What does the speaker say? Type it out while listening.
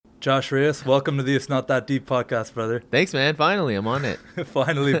Josh Reyes, welcome to the It's Not That Deep podcast, brother. Thanks, man. Finally, I'm on it.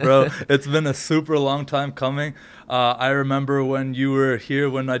 Finally, bro. It's been a super long time coming. I remember when you were here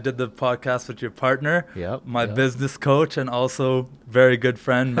when I did the podcast with your partner, my business coach, and also very good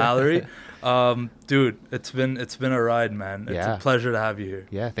friend, Mallory. Dude, it's been a ride, man. It's a pleasure to have you here.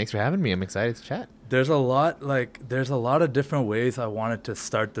 Yeah, thanks for having me. I'm excited to chat. There's a lot of different ways I wanted to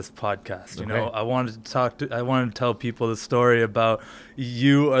start this podcast. You know, I wanted to tell people the story about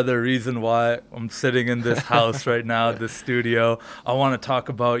you are the reason why I'm sitting in this house right now, this studio. I want to talk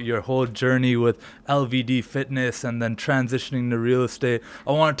about your whole journey with LVD Fitness and then transitioning to real estate.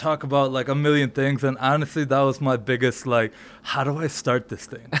 I want to talk about like a million things. And honestly, that was my biggest, like, how do I start this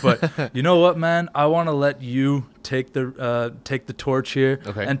thing? But you know what, man? I want to let you take the torch here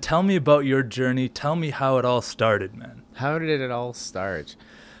and tell me about your journey. Tell me how it all started, man. How did it all start?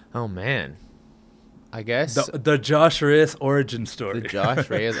 Oh, man. I guess the Josh Reyes origin story. The Josh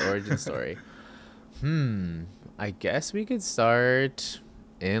Reyes origin story. I guess we could start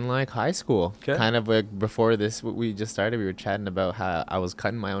in like high school. Kind of like before this, we just started, we were chatting about how I was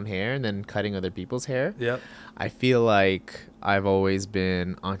cutting my own hair and then cutting other people's hair. Yep. I feel like I've always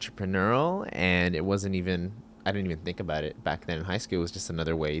been entrepreneurial, and I didn't even think about it back then in high school. It was just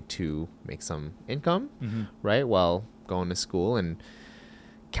another way to make some income, right, while going to school and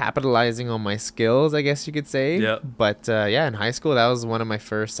capitalizing on my skills, I guess you could say. Yeah. But in high school, that was one of my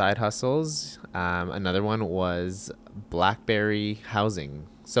first side hustles. Another one was BlackBerry housing.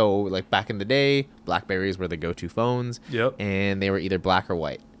 So like back in the day, BlackBerries were the go-to phones. Yep. And they were either black or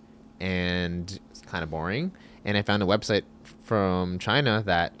white, and it's kind of boring. And I found a website from China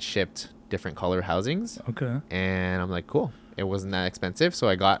that shipped different color housings. Okay. And I'm like, cool. It wasn't that expensive, so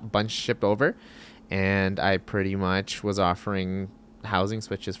I got a bunch shipped over, and I pretty much was offering housing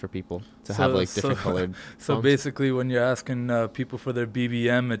switches for people to have like different colored so phones. Basically, when you're asking people for their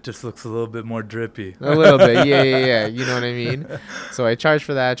BBM, it just looks a little bit more drippy. A little bit. Yeah. You know what I mean? So I charged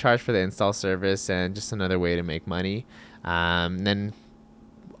for that, charged for the install service, and just another way to make money. Then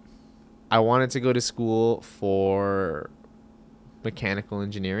I wanted to go to school for mechanical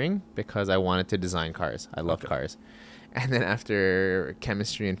engineering because I wanted to design cars. I love cars. And then after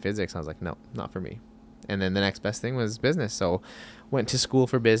chemistry and physics, I was like, no, not for me. And then the next best thing was business. So went to school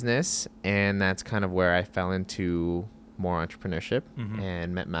for business, and that's kind of where I fell into more entrepreneurship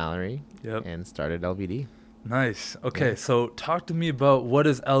and met Mallory and started LVD. Nice. Okay, so talk to me about what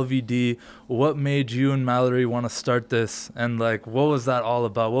is LVD? What made you and Mallory want to start this? And like, what was that all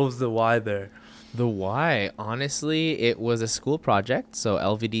about? What was the why there? The why, honestly, it was a school project. So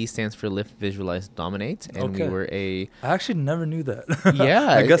LVD stands for Lift, Visualize, Dominate, and we were I actually never knew that. Yeah,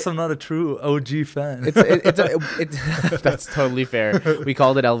 I guess I'm not a true OG fan. It's that's totally fair. We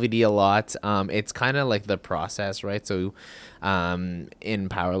called it LVD a lot. It's kind of like the process, right? So, in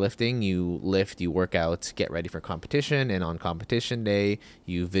powerlifting, you lift, you work out, get ready for competition, and on competition day,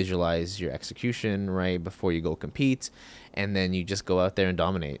 you visualize your execution right before you go compete. And then you just go out there and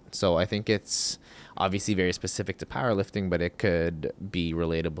dominate. So I think it's obviously very specific to powerlifting, but it could be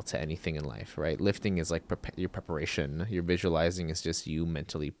relatable to anything in life, right? Lifting is like your preparation. Your visualizing is just you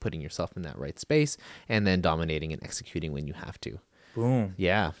mentally putting yourself in that right space, and then dominating and executing when you have to. Boom.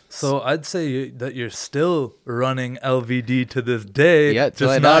 Yeah. So I'd say that you're still running LVD to this day. Yeah,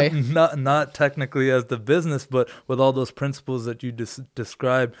 just not technically as the business, but with all those principles that you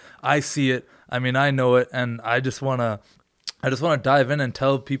described. I see it. I mean, I know it, and I just want to dive in and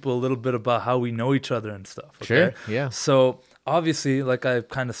tell people a little bit about how we know each other and stuff. Okay? Sure. Yeah. So obviously, like I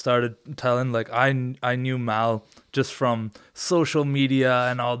kind of started telling, like I knew Mal just from social media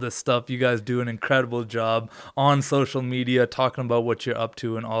and all this stuff. You guys do an incredible job on social media talking about what you're up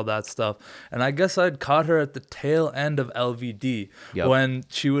to and all that stuff. And I guess I'd caught her at the tail end of LVD when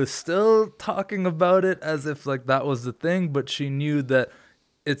she was still talking about it as if like that was the thing, but she knew that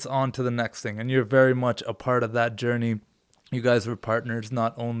it's on to the next thing. And you're very much a part of that journey. You guys were partners,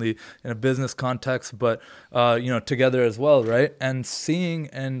 not only in a business context, but, together as well, right? And seeing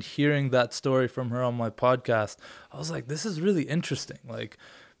and hearing that story from her on my podcast, I was like, this is really interesting. Like,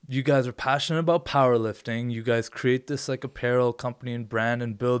 you guys are passionate about powerlifting. You guys create this like apparel company and brand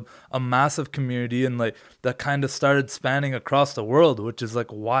and build a massive community, and like that kind of started spanning across the world, which is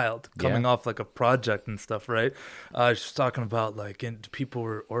like wild coming off like a project and stuff, right? She's talking about like people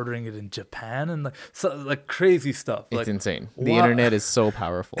were ordering it in Japan and like crazy stuff. It's insane. The internet is so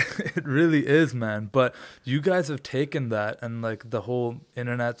powerful. It really is, man. But you guys have taken that and like the whole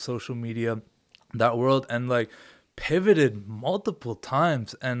internet, social media, that world, and like pivoted multiple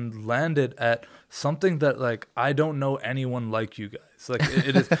times and landed at something that like I don't know anyone like you guys. Like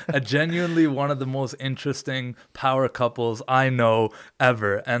it is a genuinely one of the most interesting power couples I know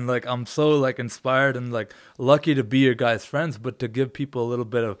ever. And like I'm so like inspired and like lucky to be your guys' friends. But to give people a little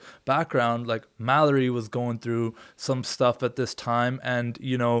bit of background, like Mallory was going through some stuff at this time and,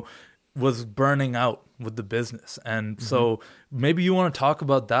 you know, was burning out with the business. And so maybe you want to talk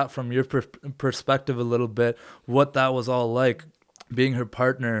about that from your perspective a little bit, what that was all like being her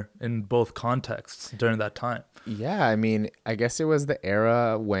partner in both contexts during that time. Yeah, I mean, I guess it was the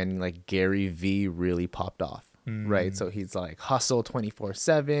era when like Gary Vee really popped off, right? So he's like hustle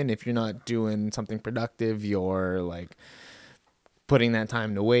 24/7. If you're not doing something productive, you're like putting that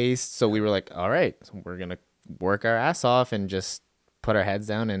time to waste. So we were like, all right, so we're going to work our ass off and just put our heads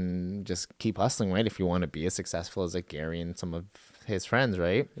down and just keep hustling, right? If you want to be as successful as like Gary and some of his friends,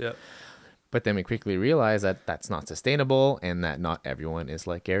 right? Yeah. But then we quickly realized that that's not sustainable and that not everyone is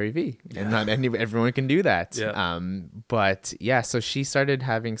like Gary Vee and not everyone can do that. Yeah. But yeah, so she started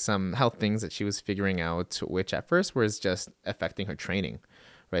having some health things that she was figuring out, which at first was just affecting her training,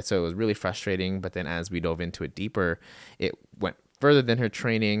 right? So it was really frustrating. But then as we dove into it deeper, it went further than her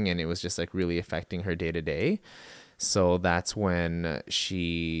training and it was just like really affecting her day to day. So that's when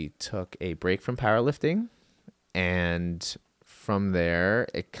she took a break from powerlifting. And from there,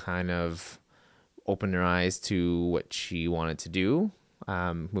 it kind of opened her eyes to what she wanted to do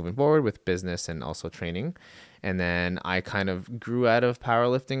moving forward with business and also training. And then I kind of grew out of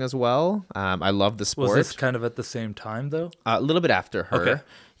powerlifting as well. I love the sport. Was this kind of at the same time though? A little bit after her. Okay.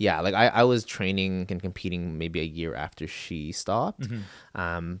 Yeah, like I was training and competing maybe a year after she stopped.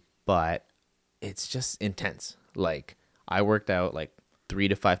 But it's just intense. Like I worked out like 3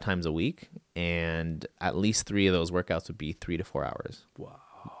 to 5 times a week, and at least 3 of those workouts would be 3 to 4 hours. Wow.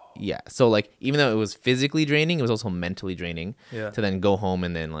 Yeah. So like even though it was physically draining, it was also mentally draining to then go home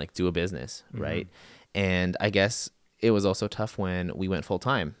and then like do a business, right? And I guess it was also tough when we went full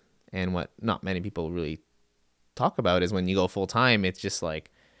time. And what not many people really talk about is when you go full time, it's just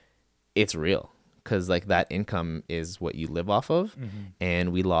like it's real, because like that income is what you live off of.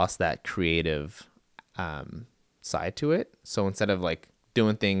 And we lost that creative side to it. So instead of like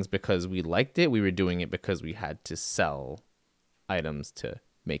doing things because we liked it, we were doing it because we had to sell items to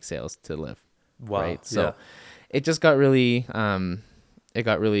make sales to live. Wow. Right. So it just got really it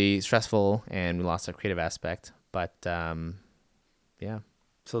got really stressful and we lost our creative aspect. But yeah.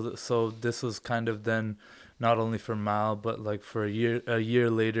 So this was kind of then not only for Mal, but like for a year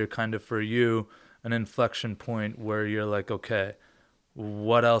later, kind of for you, an inflection point where you're like, okay,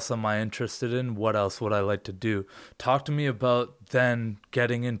 what else am I interested in? What else would I like to do? Talk to me about then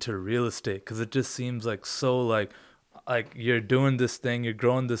getting into real estate, because it just seems like so like you're doing this thing, you're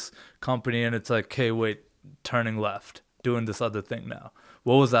growing this company, and it's like, okay, wait, turning left, doing this other thing now.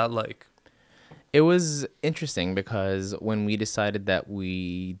 What was that like? It was interesting because when we decided that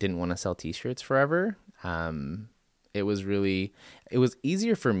we didn't want to sell t-shirts forever, it was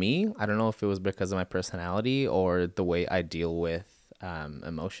easier for me. I don't know if it was because of my personality or the way I deal with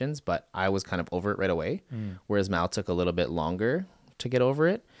emotions, but I was kind of over it right away. Whereas Mal took a little bit longer to get over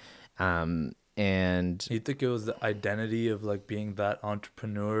it. And you think it was the identity of like being that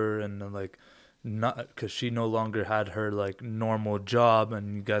entrepreneur and like not because she no longer had her like normal job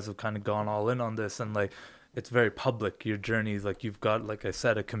and you guys have kind of gone all in on this and like it's very public, your journeys, like you've got, like I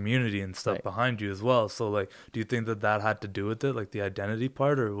said, a community and stuff behind you as well. So like, do you think that had to do with it, like the identity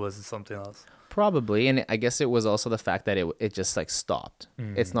part, or was it something else? Probably. And I guess it was also the fact that it just like stopped.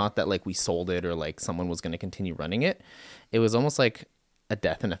 It's not that like we sold it or like someone was going to continue running it. It was almost like a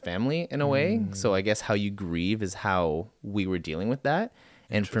death in a family in a way. So I guess how you grieve is how we were dealing with that.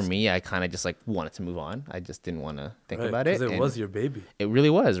 And for me, I kind of just like wanted to move on. I just didn't want to think about it. Because it was your baby. It really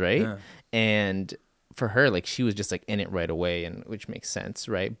was, right? Yeah. And for her, like she was just like in it right away, and which makes sense,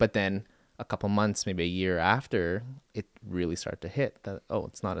 right? But then a couple months, maybe a year after, it really started to hit that, oh,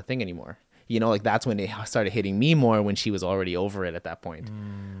 it's not a thing anymore. You know, like that's when it started hitting me more, when she was already over it at that point,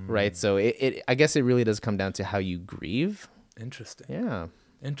 right? So I guess it really does come down to how you grieve. Interesting. Yeah.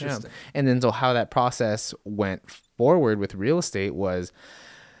 Interesting. Yeah. And then so how that process went forward with real estate was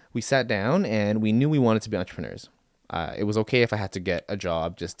we sat down and we knew we wanted to be entrepreneurs. It was okay if I had to get a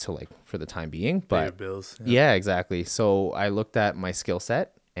job just to like for the time being, but pay your bills. Yeah, exactly. So I looked at my skill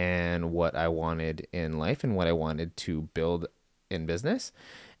set and what I wanted in life and what I wanted to build in business,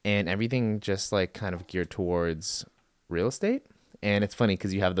 and everything just like kind of geared towards real estate. And it's funny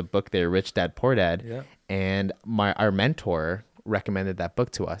because you have the book there, Rich Dad Poor Dad, and our mentor recommended that book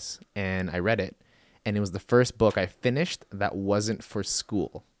to us, and I read it, and it was the first book I finished that wasn't for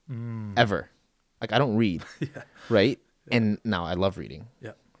school ever. Like I don't read, Yeah. right? And now I love reading,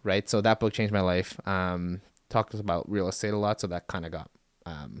 Yeah. right? So that book changed my life. Talked about real estate a lot, so that kind of got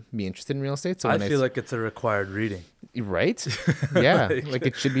me interested in real estate. So I when feel like it's a required reading. right, yeah, Like- like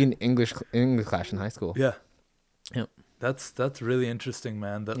it should be an English class in high school. Yeah. Yep. That's really interesting,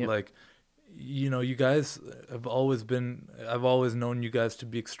 man. That Yep. like, you guys have always been. I've always known you guys to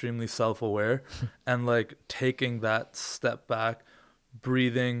be extremely self-aware, and like taking that step back,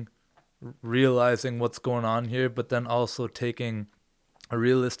 breathing, realizing what's going on here, but then also taking a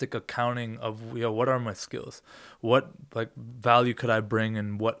realistic accounting of what are my skills, what like value could I bring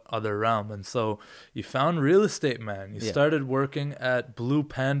in what other realm. And so you found real estate, man. You Yeah. started working at Blue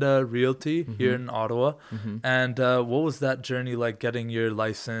Panda Realty here in Ottawa. And what was that journey like, getting your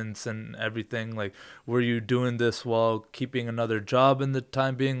license and everything? Like, were you doing this while keeping another job in the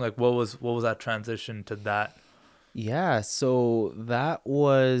time being? Like, what was that transition to that? Yeah, so that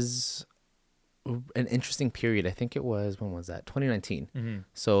was an interesting period. I think it was, when was that? 2019.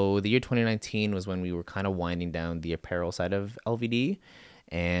 So the year 2019 was when we were kind of winding down the apparel side of LVD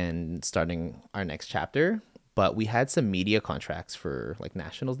and starting our next chapter. But we had some media contracts for like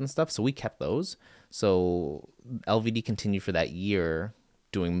nationals and stuff, so we kept those. So LVD continued for that year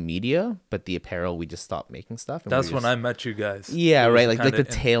doing media, but the apparel we just stopped making stuff. And That's we when just, I met you guys. yeah, It was right, like the kinda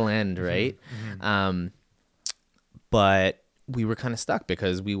tail end, right? But we were kind of stuck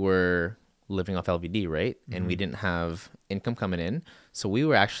because we were living off LVD, right? And we didn't have income coming in. So we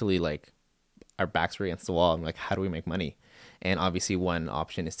were actually like, our backs were against the wall. And like, how do we make money? And obviously one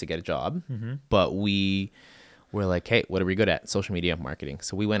option is to get a job, but we were like, hey, what are we good at? Social media marketing.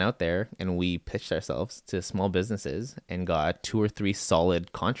 So we went out there and we pitched ourselves to small businesses and got 2 or 3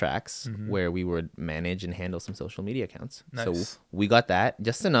 solid contracts where we would manage and handle some social media accounts. Nice. So we got that,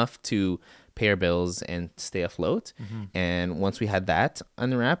 just enough to pay our bills and stay afloat. And once we had that on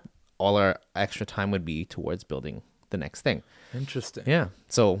the wrap, all our extra time would be towards building the next thing. Interesting. Yeah.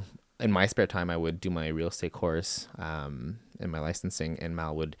 So in my spare time, I would do my real estate course and my licensing. And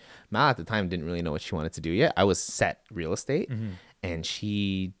Mal at the time didn't really know what she wanted to do yet. I was set real estate and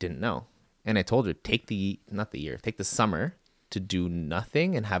she didn't know. And I told her, take the summer to do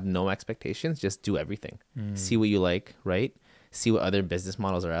nothing and have no expectations. Just do everything. See what you like, right? See what other business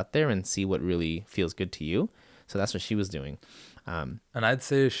models are out there and see what really feels good to you. So that's what she was doing. And I'd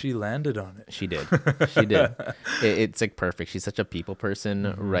say she landed on it. She did. She did. It's like perfect. She's such a people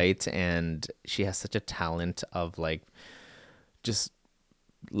person, right? And she has such a talent of like just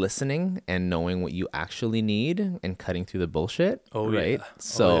listening and knowing what you actually need and cutting through the bullshit. Oh, right. yeah.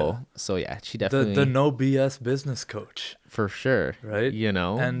 So yeah, she definitely The no BS business coach. for sure. Right. You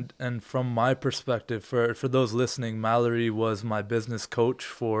know? And from my perspective, for those listening, Mallory was my business coach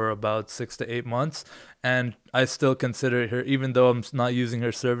for about 6 to 8 months. And I still consider her, even though I'm not using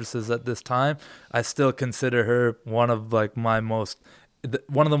her services at this time, I still consider her one of like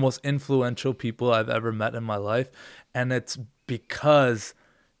one of the most influential people I've ever met in my life. And it's because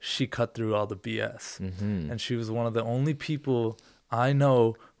she cut through all the BS. And she was one of the only people I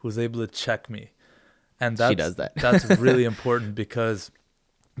know who was able to check me. And She does that. That's really important because,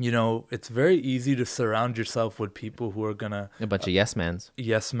 it's very easy to surround yourself with people who are going to a bunch of yes mans.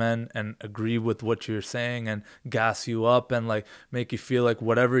 yes men and agree with what you're saying and gas you up and like make you feel like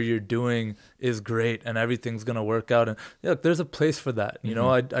whatever you're doing is great and everything's going to work out. And look, there's a place for that.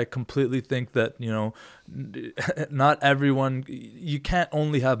 I completely think that, not everyone, you can't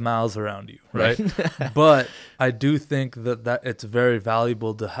only have mouths around you, right? But I do think that it's very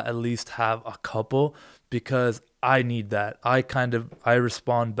valuable to at least have a couple, because I need that. I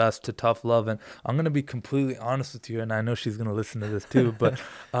respond best to tough love. And I'm going to be completely honest with you. And I know she's going to listen to this too, but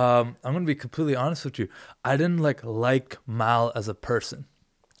I'm going to be completely honest with you. I didn't like Mal as a person.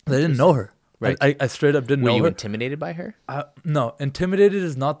 I didn't know her. Right. I straight up didn't Were know you her. intimidated by her? No, intimidated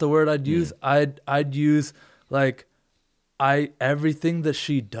is not the word I'd use. I'd use like, everything that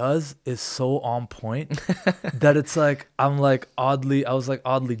she does is so on point that it's like I was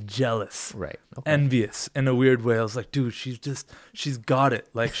oddly jealous, Right. Okay. envious in a weird way. I was like, dude, she's got it.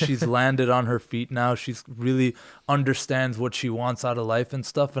 Like, she's landed on her feet now. She's really understands what she wants out of life and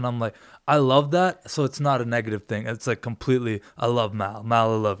stuff. And I'm like, I love that. So it's not a negative thing. It's like completely, I love Mal, I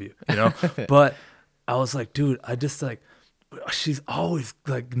love you, but I was like, dude, I just like, she's always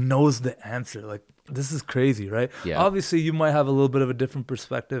like knows the answer. Like, this is crazy, right? Yeah. Obviously, you might have a little bit of a different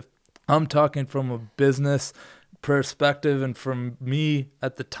perspective. I'm talking from a business perspective, and from me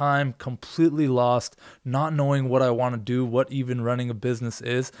at the time, completely lost, not knowing what I want to do, what even running a business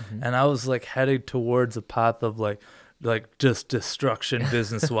is. And I was like headed towards a path of like just destruction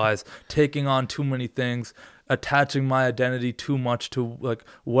business wise, taking on too many things. attaching my identity too much to like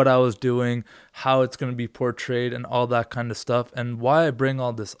what I was doing, how it's going to be portrayed and all that kind of stuff. And why I bring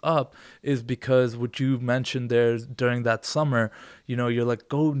all this up is because what you mentioned there during that summer, you know, you're like,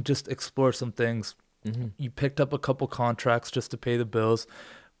 go and just explore some things. You picked up a couple contracts just to pay the bills,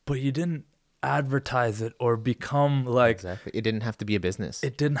 but you didn't advertise it or become like, Exactly. It didn't have to be a business.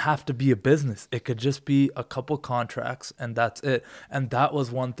 it didn't have to be a business. It could just be a couple contracts and that's it. And that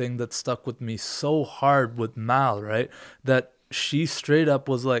was one thing that stuck with me so hard with Mal, right? That she straight up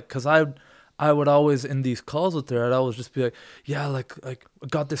was like, because I would always in these calls with her, I'd always just be like, yeah, like I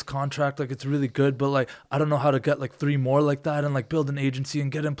got this contract, like it's really good, but like I don't know how to get like 3 more like that and like build an agency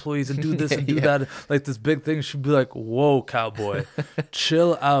and get employees and do this and do that, like this big thing. She'd be like, whoa, cowboy,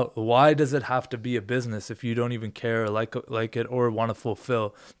 chill out. Why does it have to be a business if you don't even care or like it or want to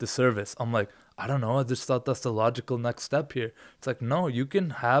fulfill the service? I'm like, I don't know. I just thought that's the logical next step here. It's like, no, you can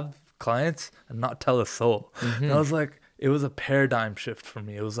have clients and not tell a soul. And I was like, it was a paradigm shift for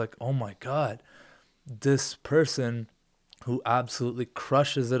me. It was like, oh my God, this person who absolutely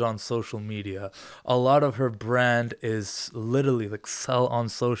crushes it on social media. A lot of her brand is literally like sell on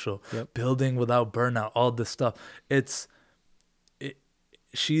social, building without burnout, all this stuff.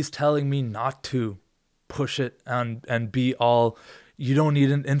 She's telling me not to push it and be all, you don't need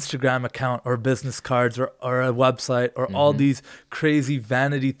an Instagram account or business cards or a website or all these crazy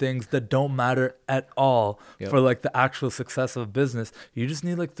vanity things that don't matter at all for like the actual success of a business. You just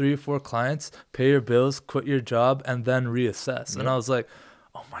need like 3 or 4 clients, pay your bills, quit your job, and then reassess. And I was like,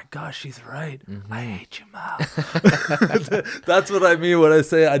 oh my gosh, she's right. I hate you, Mal. That's what I mean when I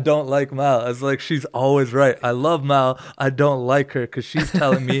say I don't like Mal. It's like she's always right. I love Mal. I don't like her because she's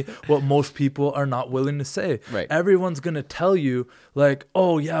telling me what most people are not willing to say. Right. Everyone's going to tell you like,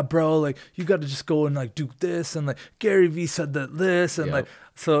 oh yeah, bro, like you got to just go and like do this. And like Gary Vee said that this. And like,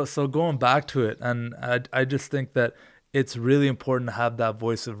 so going back to it. And I just think that it's really important to have that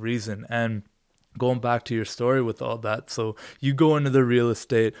voice of reason. And going back to your story with all that, so you go into the real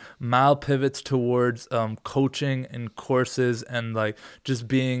estate, Mal pivots towards coaching and courses and like just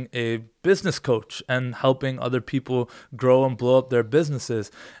being a business coach and helping other people grow and blow up their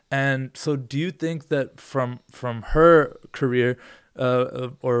businesses. And so do you think that from her career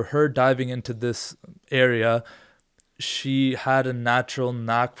or her diving into this area, she had a natural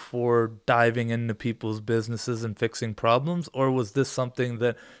knack for diving into people's businesses and fixing problems, or was this something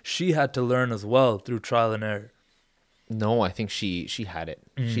that she had to learn as well through trial and error? No, I think she had it.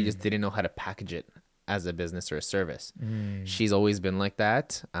 She just didn't know how to package it as a business or a service. She's always been like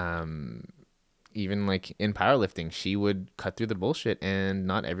that. Even like in powerlifting, she would cut through the bullshit and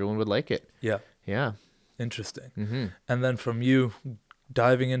not everyone would like it. Yeah. Interesting. And then from you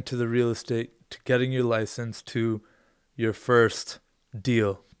diving into the real estate to getting your license to your first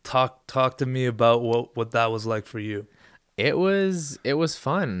deal, talk to me about what that was like for you. It was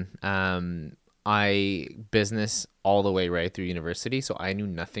fun. I business all the way right through university, so I knew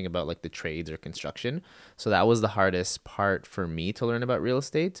nothing about like the trades or construction. So that was the hardest part for me to learn about real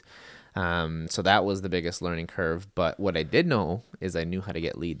estate. So that was the biggest learning curve. But what I did know is I knew how to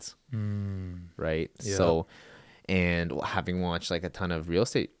get leads. Right. Yeah. So, and having watched like a ton of real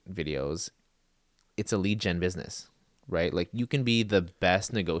estate videos, it's a lead gen business. Right? Like you can be the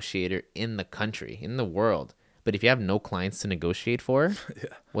best negotiator in the country, in the world, but if you have no clients to negotiate for,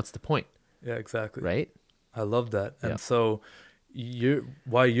 what's the point? Yeah, exactly. Right? I love that. And so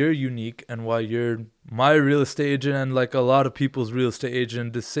why you're unique and why you're my real estate agent and like a lot of people's real estate agent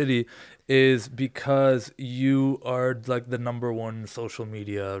in the city is because you are like the #1 social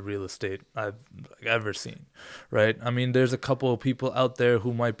media real estate I've ever seen, right? I mean, there's a couple of people out there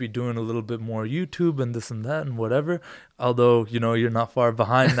who might be doing a little bit more YouTube and this and that and whatever, although, you know, you're not far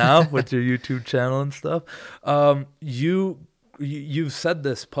behind now with your YouTube channel and stuff. You've said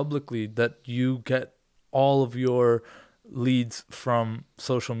this publicly that you get all of your leads from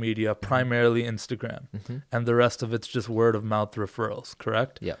social media, primarily Instagram, and the rest of it's just word of mouth referrals,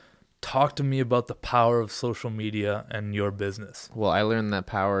 correct? Yeah. Talk to me about the power of social media and your business. Well, I learned that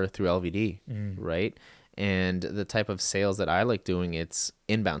power through LVD, right? And the type of sales that I like doing, it's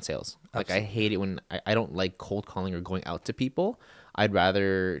inbound sales. Like I hate it when I don't like cold calling or going out to people. I'd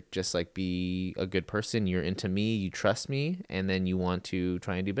rather just like be a good person. You're into me, you trust me, and then you want to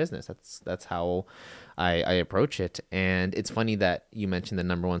try and do business. That's how I approach it. And it's funny that you mentioned the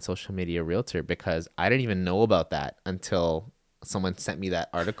 #1 social media realtor because I didn't even know about that until someone sent me that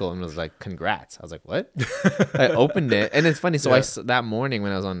article and was like, congrats. I was like, what? I opened it. And it's funny. So that morning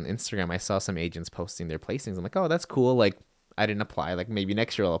when I was on Instagram, I saw some agents posting their placings. I'm like, oh, that's cool. Like I didn't apply. Like maybe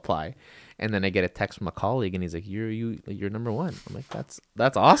next year I'll apply. And then I get a text from a colleague, and he's like, "You're number one." I'm like,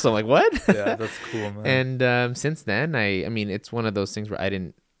 "That's awesome!" Like what? Yeah, that's cool, man. And since then, I mean, it's one of those things where I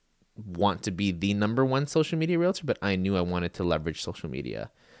didn't want to be the number one social media realtor, but I knew I wanted to leverage social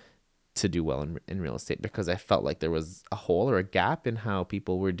media to do well in real estate because I felt like there was a hole or a gap in how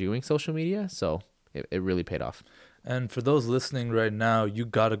people were doing social media. So it really paid off. And for those listening right now, you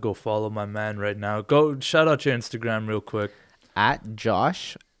gotta go follow my man right now. Go shout out your Instagram real quick. At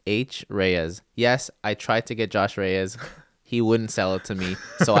Josh H. Reyes. Yes, I tried to get Josh Reyes. He wouldn't sell it to me,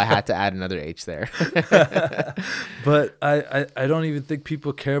 so I had to add another H there. But I don't even think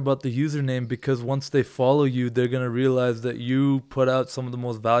people care about the username because once they follow you, they're going to realize that you put out some of the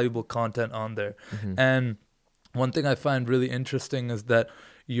most valuable content on there. Mm-hmm. And one thing I find really interesting is that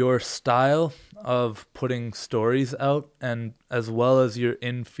your style of putting stories out and as well as your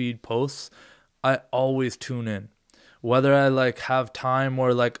in-feed posts, I always tune in. Whether I like have time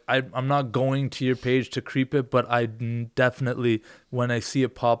or like I'm not going to your page to creep it, but I definitely, when I see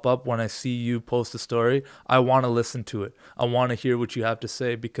it pop up, when I see you post a story, I want to listen to it. I want to hear what you have to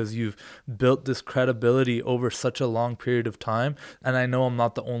say because you've built this credibility over such a long period of time. And I know I'm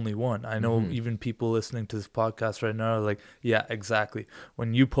not the only one. I know even people listening to this podcast right now are like, yeah, exactly.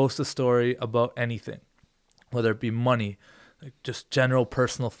 When you post a story about anything, whether it be money, like just general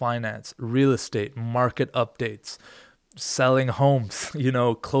personal finance, real estate, market updates, selling homes,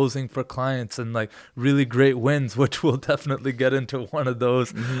 closing for clients and like really great wins, which we'll definitely get into one of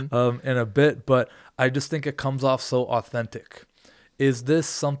those in a bit. But I just think it comes off so authentic. Is this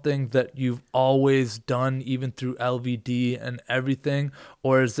something that you've always done even through LVD and everything?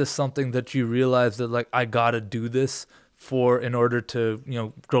 Or is this something that you realize that like, I got to do this in order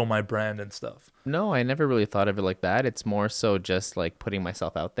to, grow my brand and stuff? No, I never really thought of it like that. It's more so just like putting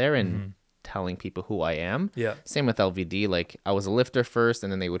myself out there and telling people who I am. Yeah. Same with LVD. Like I was a lifter first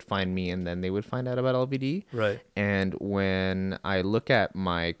and then they would find me and then they would find out about LVD. Right. And when I look at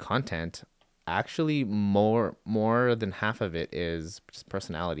my content, actually more than half of it is just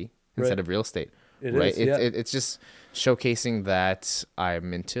personality instead of real estate. It's just showcasing that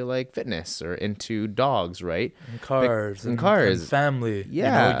I'm into like fitness or into dogs, right? And cars. And cars. And family.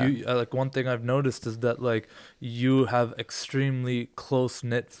 Yeah. Like one thing I've noticed is that like you have extremely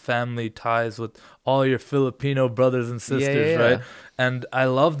close-knit family ties with all your Filipino brothers and sisters, right? And I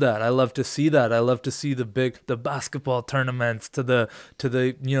love that. I love to see that. I love to see the basketball tournaments to the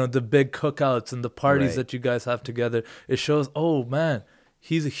the big cookouts and the parties that you guys have together. It shows, oh man,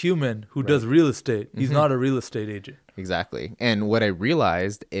 he's a human who does real estate. He's not a real estate agent. Exactly. And what I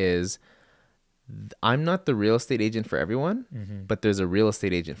realized is I'm not the real estate agent for everyone, but there's a real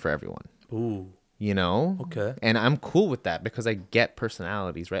estate agent for everyone. Ooh. Okay. And I'm cool with that because I get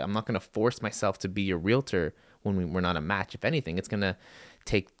personalities, right? I'm not going to force myself to be a realtor when we're not a match. If anything, it's going to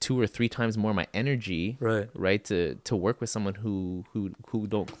take 2 or 3 times more of my energy, right? To work with someone who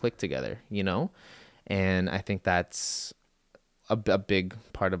don't click together, And I think that's a big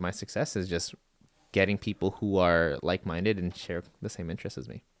part of my success is just getting people who are like-minded and share the same interests as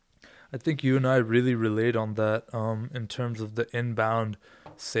me. I think you and I really relate on that in terms of the inbound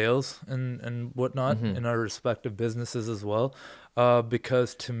sales and whatnot in our respective businesses as well.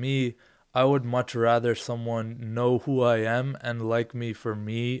 Because to me, I would much rather someone know who I am and like me for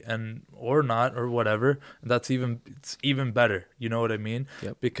me and or not or whatever. It's even better. You know what I mean?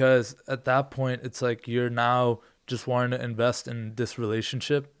 Yep. Because at that point, it's like you're now just wanting to invest in this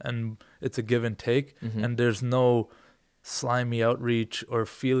relationship and it's a give and take and there's no slimy outreach or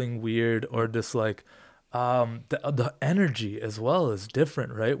feeling weird or just like the energy as well is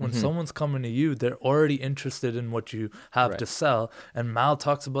different, right? When someone's coming to you, they're already interested in what you have to sell. And Mal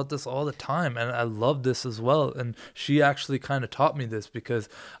talks about this all the time and I love this as well. And she actually kind of taught me this because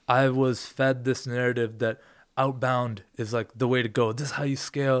I was fed this narrative that outbound is like the way to go. This is how you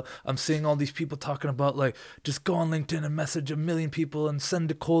scale. I'm seeing all these people talking about like just go on LinkedIn and message 1 million people and send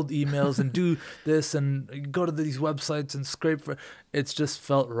the cold emails and do this and go to these websites and scrape for. It's just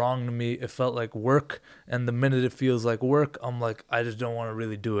felt wrong to me. It felt like work, and the minute it feels like work, I'm like, I just don't want to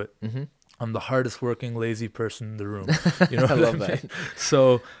really do it. I'm the hardest working lazy person in the room. You know I love what I mean? that.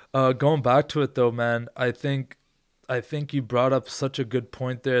 So going back to it though, man, I think you brought up such a good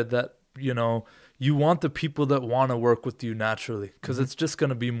point there that you want the people that want to work with you naturally because it's just going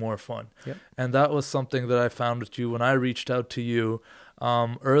to be more fun. Yep. And that was something that I found with you when I reached out to you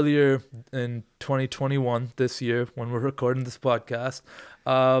earlier in 2021, this year, when we're recording this podcast.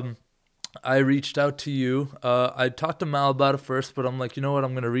 I reached out to you. I talked to Mal about it first, but I'm like, you know what?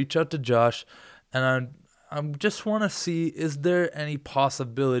 I'm going to reach out to Josh. And I just want to see, is there any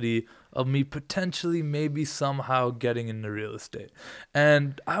possibility of me potentially maybe somehow getting into real estate?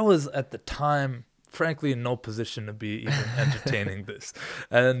 And I was at the time, frankly, in no position to be even entertaining this.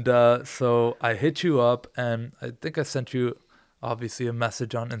 And so I hit you up, and I think I sent you obviously a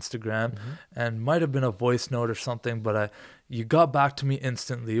message on Instagram, and might have been a voice note or something, but you got back to me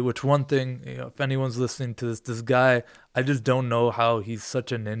instantly, which one thing, if anyone's listening to this guy, I just don't know how he's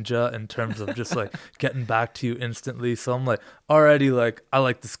such a ninja in terms of just like getting back to you instantly. So I'm like, already like, I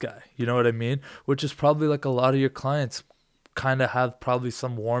like this guy, you know what I mean? Which is probably like a lot of your clients kind of have probably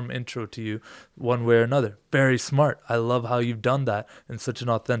some warm intro to you one way or another. Very smart. I love how you've done that in such an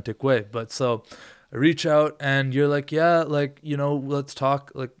authentic way. But so I reach out and you're like, yeah, like, let's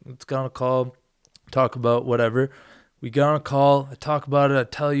talk, like, let's get on a call, talk about whatever. We get on a call, I talk about it, I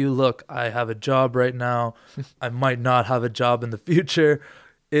tell you, look, I have a job right now. I might not have a job in the future.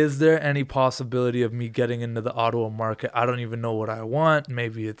 Is there any possibility of me getting into the Ottawa market? I don't even know what I want.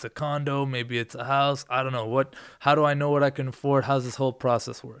 Maybe it's a condo, maybe it's a house. I don't know. How do I know what I can afford? How's this whole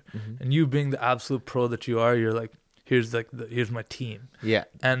process work? And you being the absolute pro that you are, you're like, here's my team. Yeah.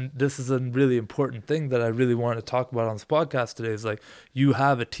 And this is a really important thing that I really wanted to talk about on this podcast today, is like, you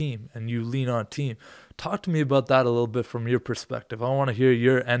have a team and you lean on a team. Talk to me about that a little bit from your perspective. I want to hear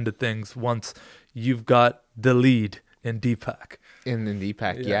your end of things once you've got the lead in Deepak. In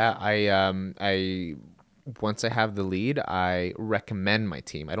Deepak, yeah. I once I have the lead, I recommend my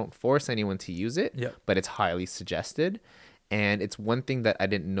team. I don't force anyone to use it, but it's highly suggested. And it's one thing that I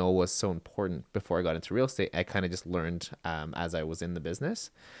didn't know was so important before I got into real estate. I kind of just learned as I was in the business.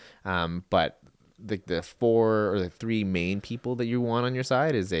 But the four or the three main people that you want on your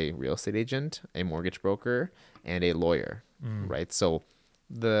side is a real estate agent, a mortgage broker, and a lawyer, right? So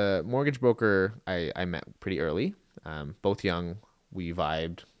the mortgage broker I met pretty early, both young, we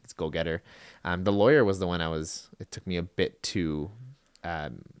vibed, let's go get her. The lawyer was the one it took me a bit to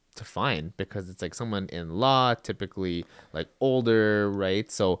find, because it's like someone in law, typically like older, right?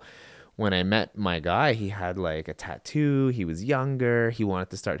 So when I met my guy, he had like a tattoo, he was younger, he wanted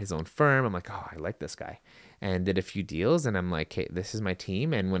to start his own firm. I'm like, oh, I like this guy, and did a few deals, and I'm like, hey, this is my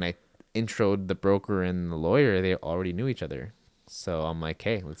team. And when I introed the broker and the lawyer, they already knew each other. So I'm like,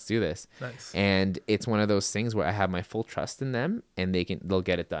 hey, let's do this. Nice. And it's one of those things where I have my full trust in them, and they'll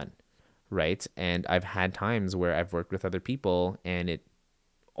get it done, right? And I've had times where I've worked with other people and it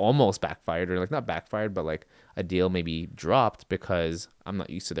almost backfired, or like not backfired, but like a deal maybe dropped because I'm not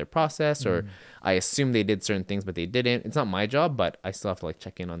used to their process, or I assume they did certain things but they didn't. It's not my job, but I still have to like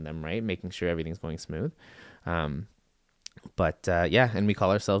check in on them, right? Making sure everything's going smooth. But and we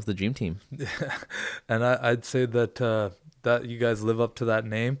call ourselves the Dream Team. And I'd say that that you guys live up to that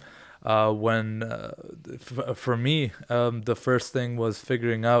name. For me, the first thing was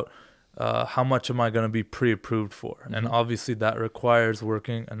figuring out how much am I going to be pre-approved for? And obviously that requires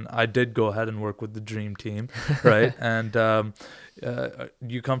working, and I did go ahead and work with the Dream Team, right? And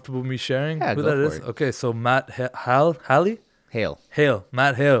you comfortable with me sharing who that is? Okay, so Matt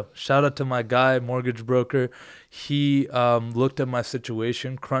Matt Hale. Shout out to my guy, mortgage broker. He looked at my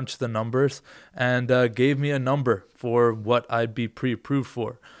situation, crunched the numbers, and gave me a number for what I'd be pre-approved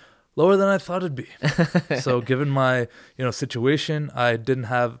for. Lower than I thought it'd be. So given my situation, I didn't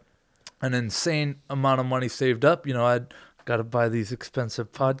have an insane amount of money saved up. I'd got to buy these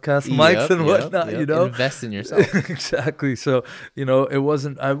expensive podcast mics and whatnot, Invest in yourself. Exactly. So, I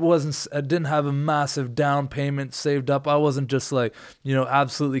didn't have a massive down payment saved up. I wasn't just like,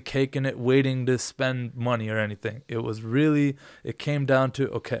 absolutely caking it, waiting to spend money or anything. It came down to,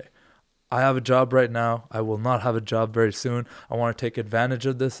 okay, I have a job right now. I will not have a job very soon. I want to take advantage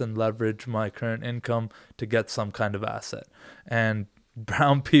of this and leverage my current income to get some kind of asset. And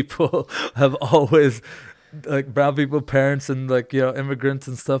brown people have always, brown people, parents and immigrants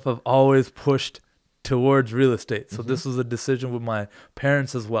and stuff have always pushed towards real estate. So this was a decision with my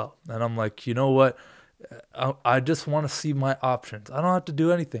parents as well. And I'm like, you know what? I just want to see my options. I don't have to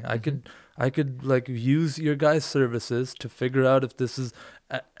do anything. I could use your guys' services to figure out if this is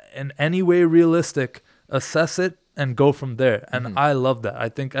in any way realistic, assess it and go from there. And I love that. I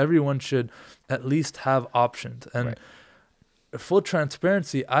think everyone should at least have options. And full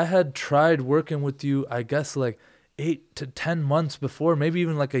transparency, I had tried working with you, I guess 8 to 10 months before, maybe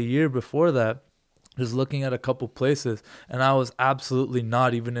even a year before that, just looking at a couple places, and I was absolutely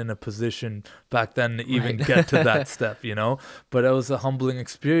not even in a position back then to even get to that step, but it was a humbling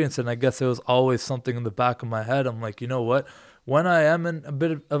experience. And I guess it was always something in the back of my head. I'm like, you know what? When I am in a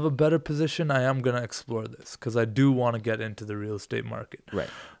bit of a better position, I am going to explore this because I do want to get into the real estate market. Right.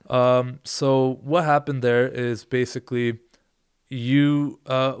 So what happened there is basically, you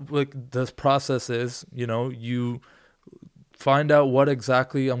like this process is, you find out what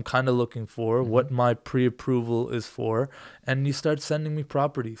exactly I'm kind of looking for, what my pre-approval is for, and you start sending me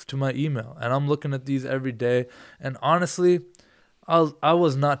properties to my email, and I'm looking at these every day. And honestly, I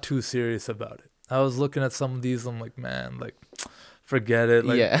was not too serious about it. I was looking at some of these, I'm like, man, like, forget it.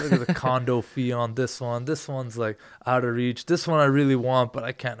 Like, Yeah. look at the condo fee on this one. This one's like out of reach. This one I really want, but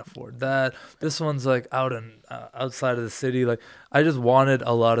I can't afford that. This one's like outside of the city. Like, I just wanted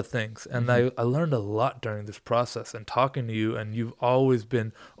a lot of things, and I learned a lot during this process and talking to you. And you've always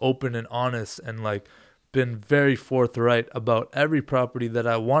been open and honest, and like been very forthright about every property that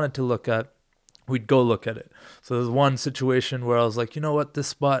I wanted to look at. We'd go look at it. So there's one situation where I was like, you know what, this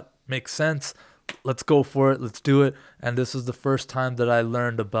spot makes sense. Let's go for it. Let's do it. And this was the first time that I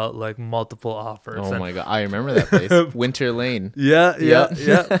learned about like multiple offers. Oh And my god, I remember that place, Winter Lane. yeah.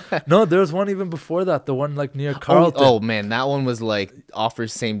 Yeah. No, there was one even before that. The one like near Carlton. Oh man, that one was like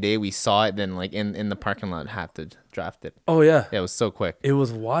offers same day we saw it. Then like in the parking lot, had to draft it. Oh yeah. Yeah, it was so quick. It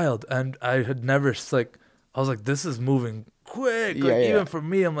was wild, and I had never like. I was like, this is moving quick. Like, Yeah, yeah. even for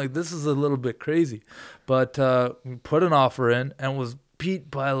me, I'm like, this is a little bit crazy. But we put an offer in and was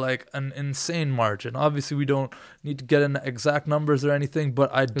beat by like an insane margin. Obviously, we don't need to get into exact numbers or anything, but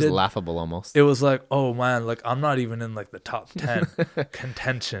I It was did. laughable almost. It was like, oh man, like I'm not even in like the top 10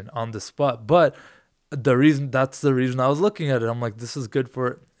 contention on the spot. But that's the reason I was looking at it. I'm like, this is good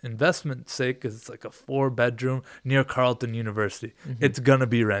for investment sake, because it's like a 4-bedroom near Carleton University. It's gonna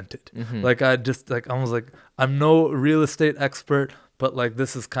be rented. Like I was like, I'm no real estate expert, but like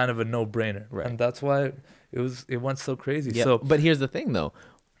this is kind of a no-brainer. Right. And that's why it went so crazy. Yeah, So but here's the thing though,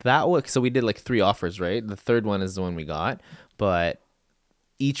 so we did like 3 offers, right? The third one is the one we got, but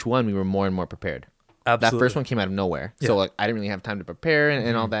each one we were more and more prepared. absolutely. That first one came out of nowhere, so Yeah. like I didn't really have time to prepare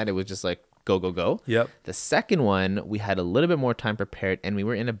and all that. It was just like go. Yep. The second one, we had a little bit more time prepared, and we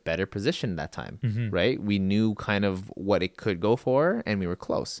were in a better position that time, right? We knew kind of what it could go for, and we were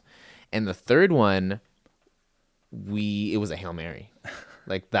close. And the third one, it was a Hail Mary.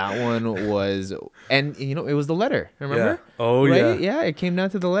 Like that one was, and it was the letter. Remember? Yeah. Oh Right? yeah. Yeah, it came down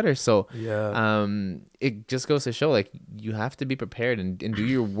to the letter. So Yeah. it just goes to show, like, you have to be prepared and do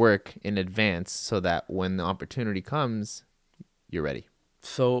your work in advance so that when the opportunity comes, you're ready.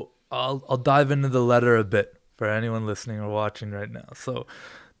 So I'll dive into the letter a bit for anyone listening or watching right now. So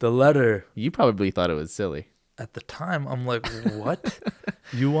the letter, You probably thought it was silly. at the time, I'm like, what?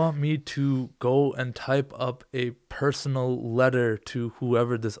 You want me to go and type up a personal letter to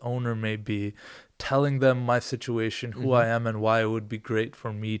whoever this owner may be, telling them my situation, who I am, and why it would be great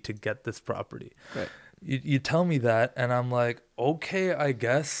for me to get this property. Right. You tell me that, and I'm like, okay, I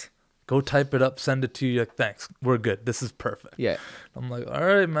guess. Go type it up, send it to you. Like, thanks, we're good. This is perfect. Yeah. I'm like, all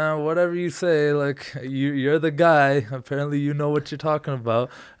right, man, whatever you say. Like, you're the guy. Apparently, you know what you're talking about.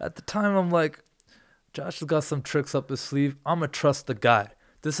 At the time, I'm like, Josh has got some tricks up his sleeve. I'm going to trust the guy.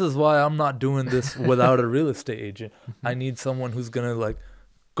 This is why I'm not doing this without a real estate agent. I need someone who's going to, like,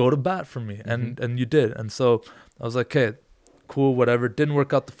 go to bat for me. And you did. And so I was like, okay, cool, whatever. Didn't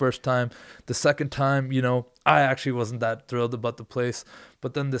work out the first time. The second time, I actually wasn't that thrilled about the place.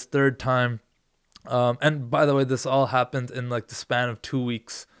 But then this third time, and by the way, this all happened in like the span of 2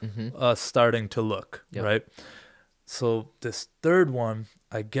 weeks, starting to look, Yep. right? So this third one,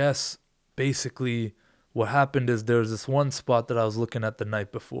 I guess, basically what happened is there was this one spot that I was looking at the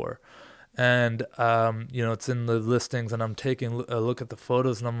night before. And, it's in the listings, and I'm taking a look at the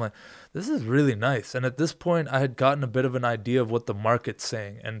photos, and I'm like, this is really nice. And at this point, I had gotten a bit of an idea of what the market's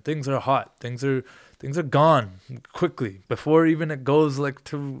saying, and things are hot. Things are gone quickly before even it goes like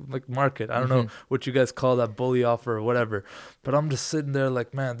to like market. I don't know what you guys call that, bully offer or whatever, but I'm just sitting there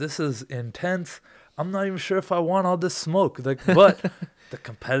like, man, this is intense. I'm not even sure if I want all this smoke. Like, but the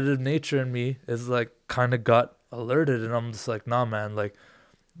competitive nature in me is like kind of got alerted, and I'm just like, nah, man, like,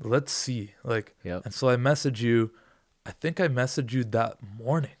 let's see. Like, Yep. and so I messaged you. I think I messaged you that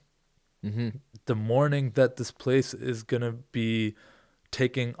morning. The morning that this place is gonna be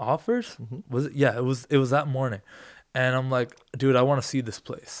taking offers. Was it? Yeah, it was that morning. And I'm like, dude, I want to see this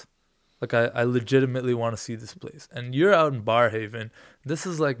place. Like, I legitimately want to see this place. And you're out in Barrhaven. This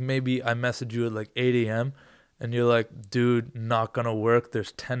is like, maybe I messaged you at like 8 a.m. and you're like, dude, not gonna work.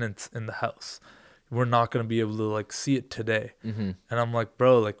 There's tenants in the house. We're not gonna be able to like see it today. And I'm like,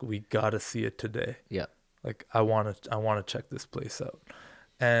 bro, like, we gotta see it today. Yeah. Like, I wanna check this place out.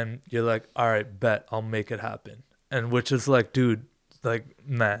 And you're like, all right, bet, I'll make it happen. And which is like, dude, like,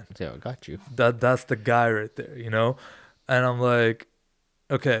 man, Yeah, I got you. that's the guy right there, And I'm like,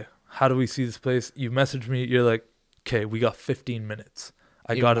 okay, how do we see this place? You message me, you're like, okay, we got 15 minutes.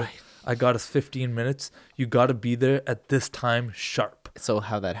 I Yeah, got it. right. I got us 15 minutes. You got to be there at this time sharp. So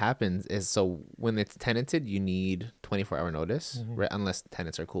how that happens is, so when it's tenanted, you need 24-hour notice, right? Unless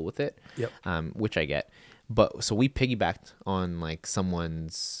tenants are cool with it. Yep. Which I get. But so we piggybacked on like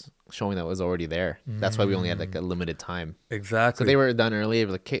someone's showing that was already there. That's why we only had like a limited time. Exactly. So they were done early.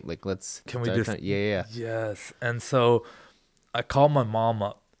 Like, okay, like let's. Can we just? Yeah. Yes. And so I called my mom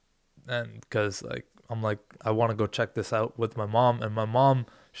up, and because like I'm like I want to go check this out with my mom, and my mom,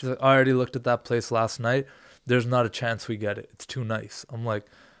 she's like, I already looked at that place last night. There's not a chance we get it. It's too nice. I'm like,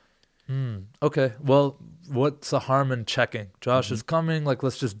 okay. Well, what's the harm in checking? Josh is coming. Like,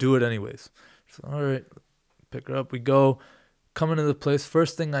 let's just do it anyways. So, all right, pick her up. We go, come into the place.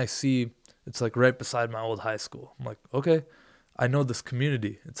 First thing I see, it's like right beside my old high school. I'm like, okay, I know this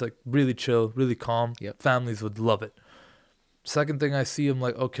community. It's like really chill, really calm. Yep. Families would love it. Second thing I see, I'm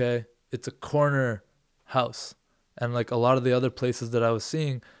like, okay, it's a corner house. And like a lot of the other places that I was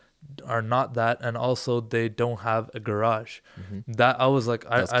seeing are not that, and also they don't have a garage. That I was like,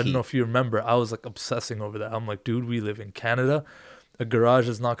 I don't know if you remember, I was like obsessing over that. I'm like, dude, we live in Canada. A garage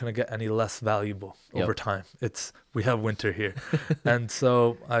is not going to get any less valuable over time. We have winter here. And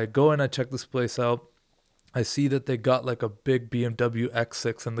so I go and I check this place out. I see that they got like a big BMW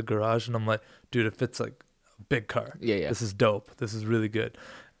X6 in the garage, and I'm like, dude, it fits like a big car. Yeah. This is dope. This is really good.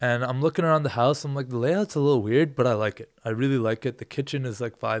 And I'm looking around the house. I'm like, the layout's a little weird, but I like it. I really like it. The kitchen is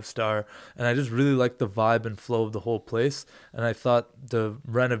like 5-star. And I just really like the vibe and flow of the whole place. And I thought the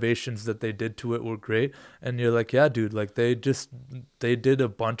renovations that they did to it were great. And you're like, yeah, dude, like they did a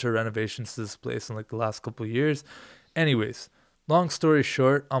bunch of renovations to this place in like the last couple of years. Anyways, long story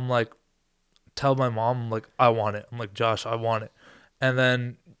short, I'm like, tell my mom, I'm like, I want it. I'm like, Josh, I want it. And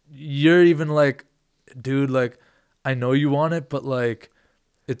then you're even like, dude, like, I know you want it, but like,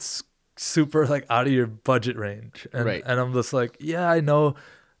 it's super like out of your budget range. And, Right. And I'm just like, yeah, I know.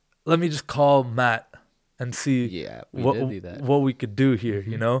 Let me just call Matt and see what we could do here,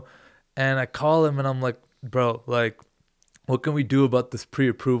 you know? And I call him and I'm like, bro, like, what can we do about this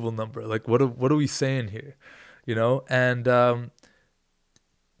pre-approval number? Like, what are we saying here? You know? And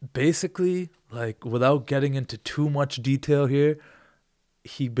basically, like, without getting into too much detail here,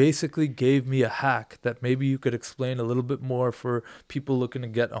 he basically gave me a hack that maybe you could explain a little bit more for people looking to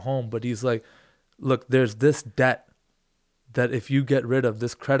get a home. But he's like, look, there's this debt that if you get rid of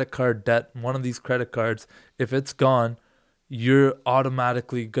this credit card debt, one of these credit cards, if it's gone, you're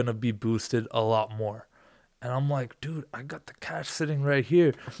automatically going to be boosted a lot more. And I'm like, dude, I got the cash sitting right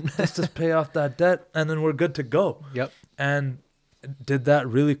here. Let's just pay off that debt and then we're good to go. Yep. And did that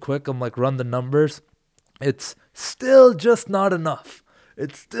really quick. I'm like, run the numbers. It's still just not enough.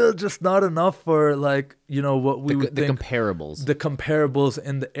 It's still just not enough for like, you know, what we would think. The comparables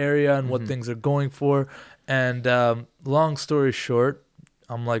in the area and what things are going for. And long story short,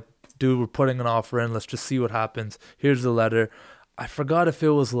 I'm like, dude, we're putting an offer in. Let's just see what happens. Here's the letter. I forgot if it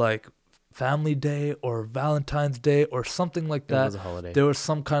was like Family Day or Valentine's Day or something like that. It was a holiday. There was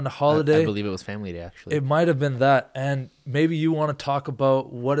some kind of holiday. I believe it was Family Day, actually. It might have been that. And maybe you want to talk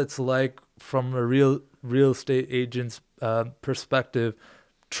about what it's like from a real estate agent's perspective,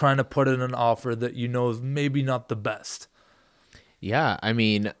 trying to put in an offer that you know is maybe not the best. Yeah, I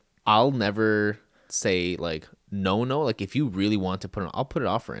mean, I'll never say like no. Like if you really want to I'll put an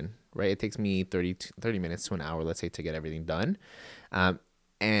offer in, right? It takes me 30 minutes to an hour, let's say, to get everything done.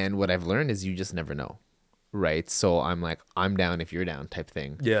 And what I've learned is you just never know, right? So I'm like, I'm down if you're down type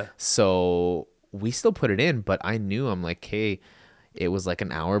thing. Yeah. So we still put it in, but I knew, I'm like, hey, it was like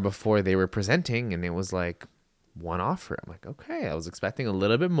an hour before they were presenting and it was like one offer. I'm like, okay, I was expecting a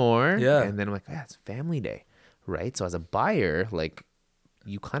little bit more. Yeah. And then I'm like, yeah, it's Family Day, right? So as a buyer, like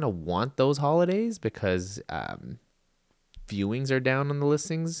you kind of want those holidays because viewings are down on the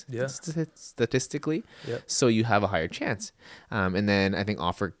listings statistically. Yeah. So you have a higher chance. And then I think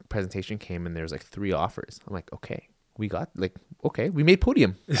offer presentation came and there's like 3 offers. I'm like, okay, we made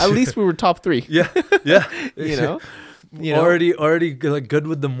podium. At least we were top 3. Yeah. you know? Already like good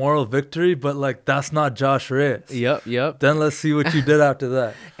with the moral victory, but like that's not Josh Reyes. Yep. Then let's see what you did after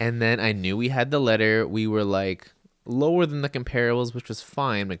that. And then I knew we had the letter. We were like lower than the comparables, which was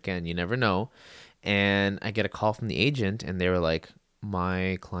fine. But again, you never know. And I get a call from the agent and they were like,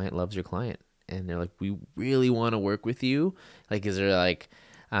 my client loves your client. And they're like, we really want to work with you. Like, is there like,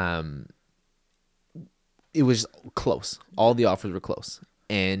 it was close. All the offers were close.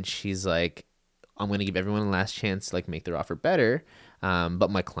 And she's like, I'm going to give everyone a last chance to like make their offer better.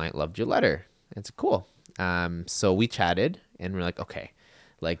 But my client loved your letter. It's cool. So we chatted and we're like, okay,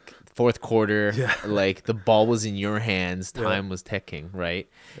 like fourth quarter, like the ball was in your hands. Time was ticking. Right.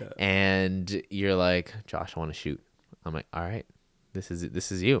 Yeah. And you're like, Josh, I want to shoot. I'm like, all right, this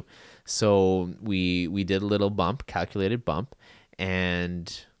is you. So we did a little bump, calculated bump,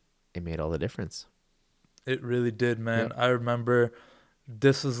 and it made all the difference. It really did, man. Yep. I remember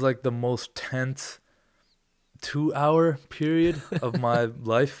this was like the most tense 2 hour period of my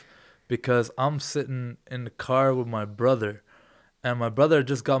life, because I'm sitting in the car with my brother, and my brother had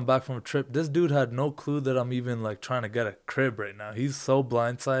just gotten back from a trip. This dude had no clue that I'm even like trying to get a crib right now. He's so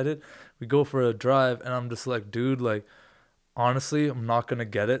blindsided. We go for a drive, and I'm just like, dude, like, honestly, I'm not gonna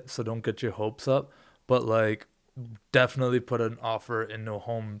get it, so don't get your hopes up. But like, definitely put an offer into a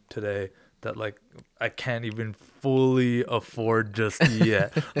home today that like I can't even fully afford just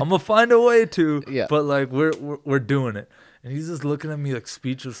yet. I'm gonna find a way to, Yeah. but like we're doing it. And he's just looking at me like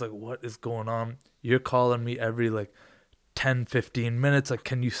speechless, like, what is going on? You're calling me every like 10-15 minutes, like,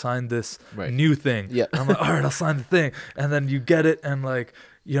 can you sign this Right. new thing? Yeah. And I'm like, all right, I'll sign the thing. And then you get it, and like,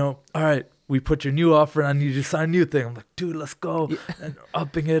 all right, we put your new offer, and I need you to sign a new thing. I'm like, dude, let's go. Yeah. And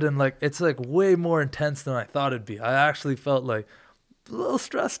upping it, and like, it's like way more intense than I thought it'd be. I actually felt like a little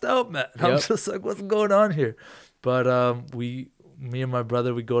stressed out, man. I'm Yep. just like, what's going on here? But me and my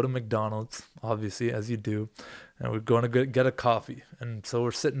brother, we go to McDonald's, obviously, as you do, and we're going to get a coffee. And so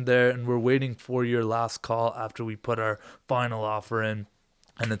we're sitting there, and we're waiting for your last call after we put our final offer in.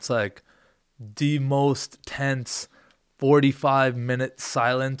 And it's like the most tense 45-minute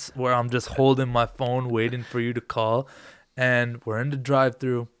silence where I'm just holding my phone waiting for you to call. And we're in the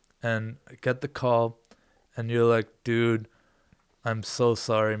drive-through, and I get the call, and you're like, dude, I'm so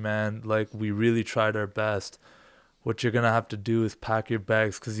sorry, man. Like, we really tried our best. What you're going to have to do is pack your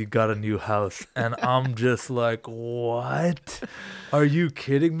bags because you got a new house. And I'm just like, what? Are you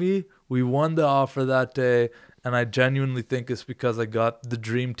kidding me? We won the offer that day, and I genuinely think it's because I got the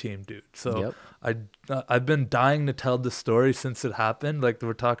dream team, dude. So I've been dying to tell the story since it happened. Like,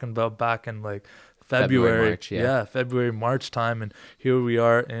 we're talking about back in like February, March, yeah. February, March time, and here we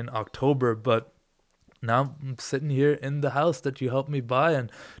are in October. But now I'm sitting here in the house that you helped me buy,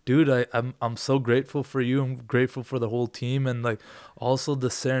 and dude, I'm so grateful for you. I'm grateful for the whole team, and like also the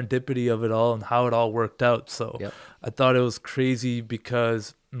serendipity of it all and how it all worked out. So Yep. I thought it was crazy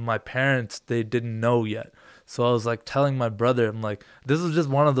because my parents, they didn't know yet. So I was like telling my brother, I'm like, this is just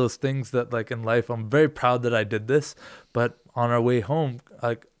one of those things that like in life, I'm very proud that I did this. But on our way home,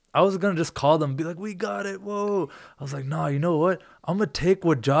 like, I was going to just call them and be like, we got it. Whoa. I was like, nah, you know what? I'm going to take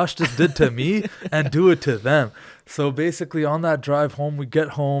what Josh just did to me and do it to them. So basically on that drive home, we get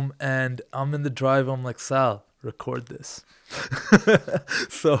home, and I'm in the drive. I'm like, Sal, record this.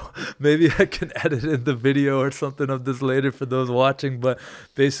 So maybe I can edit in the video or something of this later for those watching. But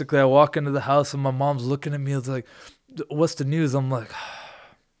basically I walk into the house, and my mom's looking at me. It's like, what's the news? I'm like,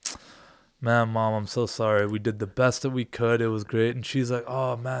 man, Mom, I'm so sorry. We did the best that we could. It was great. And she's like,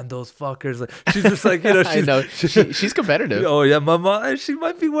 oh, man, those fuckers. Like, she's just like, she's, I know. She's competitive. Oh, yeah, my mom, she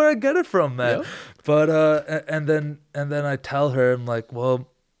might be where I get it from, man. Yep. But, and then I tell her, I'm like, well,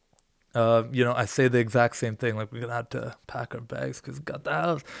 I say the exact same thing. Like, we're going to have to pack our bags because we got the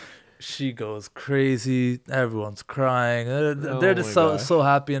house. She goes crazy. Everyone's crying. They're just so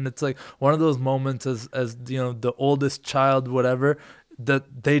happy. And it's like one of those moments as the oldest child, whatever,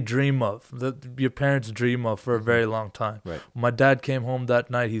 that they dream of, that your parents dream of for a very long time. Right. When my dad came home that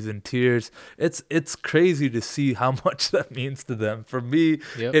night, he's in tears. It's crazy to see how much that means to them. For me,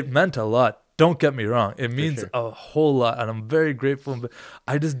 Yep. it meant a lot. Don't get me wrong. It means sure. a whole lot, and I'm very grateful. But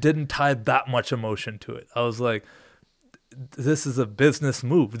I just didn't tie that much emotion to it. I was like, this is a business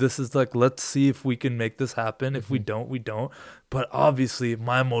move. This is like, let's see if we can make this happen. If we don't, we don't. But obviously,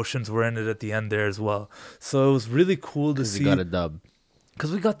 my emotions were in it at the end there as well. So it was really cool to see. You got a dub.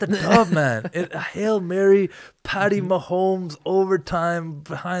 Because we got the dub, man. A Hail Mary, Patty Mahomes, overtime,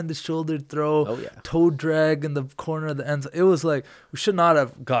 behind the shoulder throw, Oh, yeah. toe drag in the corner of the end zone. It was like, we should not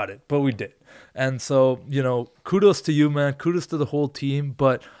have got it, but we did. And so, kudos to you, man. Kudos to the whole team.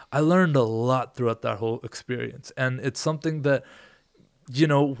 But I learned a lot throughout that whole experience. And it's something that,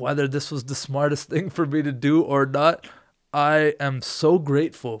 whether this was the smartest thing for me to do or not, I am so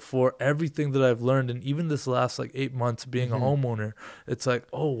grateful for everything that I've learned. And even this last 8 months being a homeowner, it's like,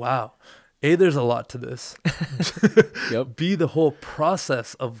 oh, wow. There's a lot to this. Yep. B, the whole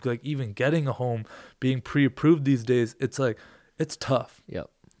process of even getting a home, being pre-approved these days, it's it's tough. Yep.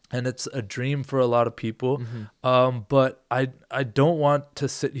 And it's a dream for a lot of people. But I don't want to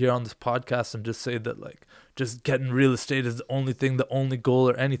sit here on this podcast and just say that just getting real estate is the only thing, the only goal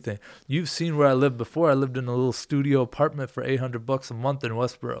or anything. You've seen where I lived before. I lived in a little studio apartment for $800 a month in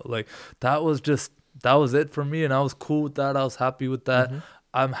Westboro. That was it for me. And I was cool with that. I was happy with that.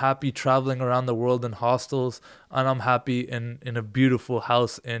 I'm happy traveling around the world in hostels, and I'm happy in a beautiful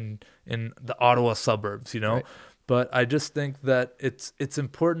house in the Ottawa suburbs, Right. But I just think that it's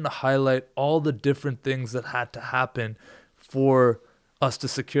important to highlight all the different things that had to happen for us to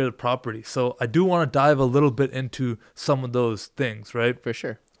secure the property. So I do want to dive a little bit into some of those things, right? For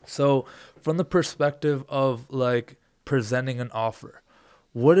sure. So from the perspective of like presenting an offer,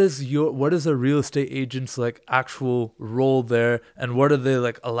 what is a real estate agent's like actual role there, and what are they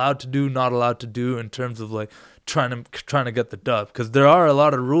like allowed to do, not allowed to do in terms of like trying to get the dub? Because there are a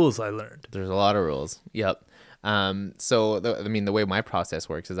lot of rules I learned. There's a lot of rules. Yep. The way my process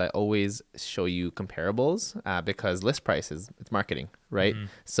works is I always show you comparables because list prices, it's marketing, right?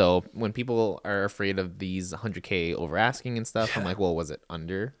 So when people are afraid of these 100K over asking and stuff, I'm like, well, was it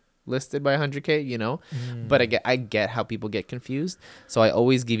under listed by 100K, you know? But I get how people get confused. So I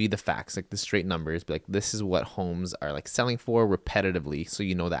always give you the facts, like the straight numbers, be like, this is what homes are like selling for repetitively. So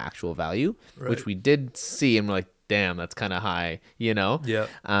you know the actual value, which we did see. And we're like, damn, that's kind of high, you know? Yeah.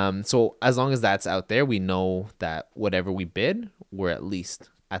 So as long as that's out there, we know that whatever we bid, we're at least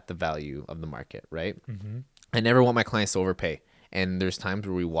at the value of the market, right? I never want my clients to overpay. And there's times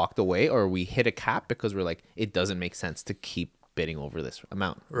where we walked away or we hit a cap because we're like, it doesn't make sense to keep bidding over this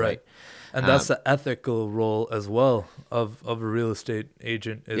amount, right? And that's the ethical role as well of a real estate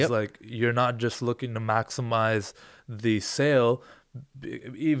agent is like, you're not just looking to maximize the sale,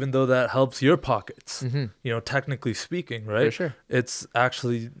 even though that helps your pockets, you know, technically speaking, right? For sure. It's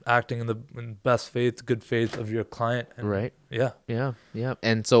actually acting in the best faith, good faith of your client. And right. Yeah.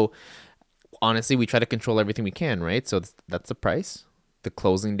 And so honestly, we try to control everything we can, right? So that's the price, the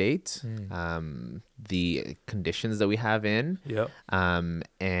closing date, the conditions that we have in,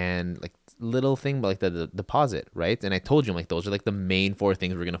 and like little thing, but like the deposit, right? And I told you, like, those are like the main 4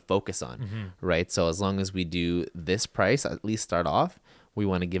 things we're going to focus on, right? So as long as we do this price, at least start off, we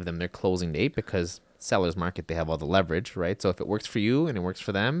want to give them their closing date because seller's market, they have all the leverage, right? So if it works for you and it works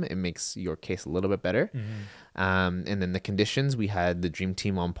for them, it makes your case a little bit better. And then the conditions, we had the dream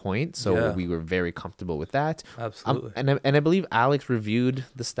team on point, so we were very comfortable with that. Absolutely. And I believe Alex reviewed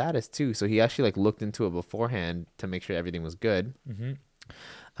the status too, so he actually like looked into it beforehand to make sure everything was good.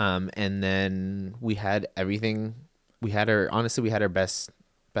 And then we had everything. We had our best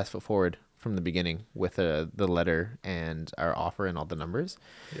foot forward from the beginning with the letter and our offer and all the numbers.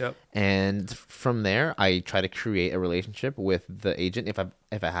 And from there, I try to create a relationship with the agent if I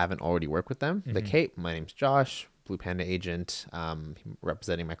haven't already worked with them. Like, hey, my name's Josh, Blue Panda agent,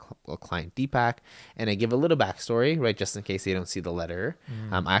 representing my client Deepak, and I give a little backstory, right, just in case they don't see the letter.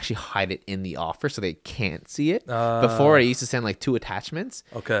 I actually hide it in the offer so they can't see it. Before, I used to send like 2 attachments.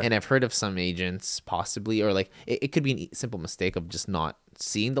 And I've heard of some agents possibly, or like it could be a simple mistake of just not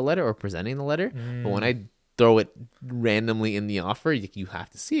seeing the letter or presenting the letter. But when I throw it randomly in the offer, you have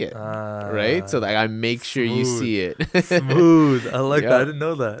to see it, right? So that I make sure you see it. Smooth. I like that. I didn't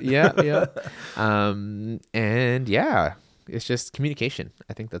know that. And yeah, it's just communication.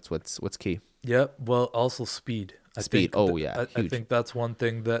 I think that's what's key. Well, also speed. I think that's one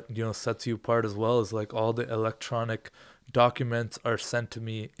thing that, you know, sets you apart as well, is like all the electronic documents are sent to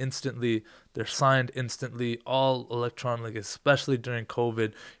me instantly. They're signed instantly, all electronically, especially during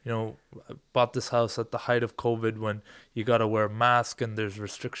COVID. You know, I bought this house at the height of COVID when you got to wear a mask and there's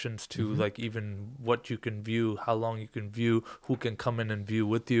restrictions to like even what you can view, how long you can view, who can come in and view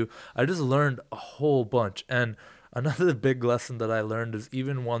with you. I just learned a whole bunch. And another big lesson that I learned is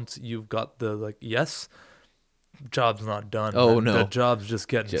even once you've got the like, yes, job's not done. Oh, no. The job's just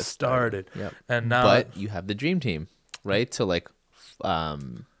getting started. And now, but you have the dream team, right? To like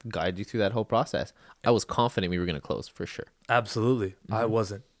guide you through that whole process. I was confident we were going to close for sure. Absolutely. I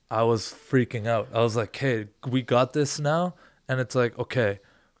wasn't. I was freaking out. I was like, hey, we got this now. And it's like, okay,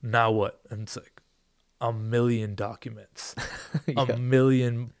 now what? And it's like a million documents, a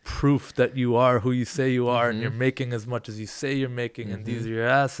million proof that you are who you say you are, and you're making as much as you say you're making, and these are your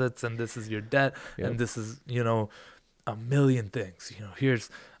assets, and this is your debt, and this is, you know, a million things. You know,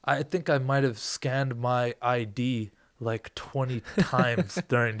 I think I might have scanned my ID like 20 times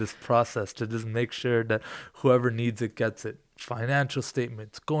during this process to just make sure that whoever needs it gets it. Financial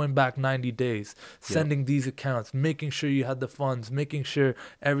statements, going back 90 days, sending these accounts, making sure you had the funds, making sure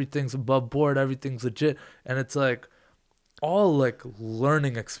everything's above board, everything's legit. And it's like all like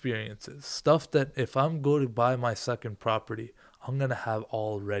learning experiences, stuff that if I'm going to buy my second property, I'm going to have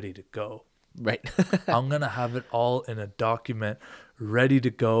all ready to go. Right. I'm going to have it all in a document ready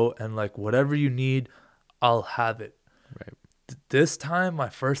to go. And like whatever you need, I'll have it. Right. This time, my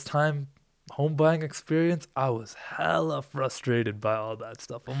first time, home buying experience, I was hella frustrated by all that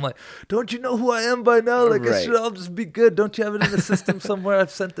stuff. I'm like, don't you know who I am by now? Like, it Right. should all just be good. Don't you have it in the system somewhere?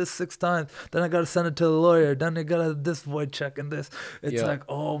 I've sent this 6 times. Then I got to send it to the lawyer. Then I got to this void check and this. It's Yeah. like,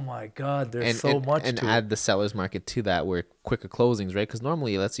 oh my God, there's And so much and to add it. the seller's market to that, where quicker closings, right? Because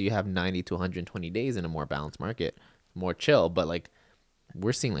normally, let's say you have 90 to 120 days in a more balanced market, more chill, but like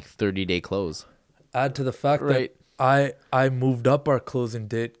we're seeing like 30-day close. Add to the fact Right. that I moved up our closing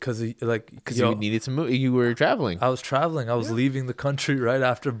date because Because you needed to move, you were traveling. I was traveling. I was leaving the country right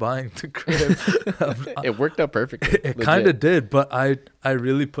after buying the crib. It worked out perfectly. It kind of did, but I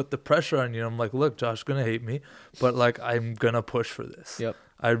really put the pressure on you. I'm like, look, Josh's gonna hate me, but like I'm gonna push for this. Yep.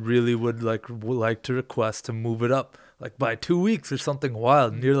 I really would like to request to move it up like by 2 weeks or something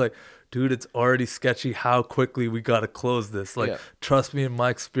wild. And you're like, dude, it's already sketchy how quickly we gotta close this. Like, Yeah. trust me, in my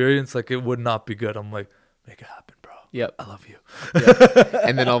experience, like it would not be good. I'm like, make it happen, bro. Yep. I love you.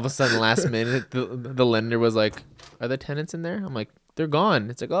 And then all of a sudden, last minute, the lender was like, "Are the tenants in there?" I'm like, "They're gone."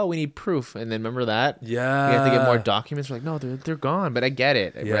 It's like, "Oh, we need proof." And then remember that? Yeah. We have to get more documents. We're like, "No, they're gone." But I get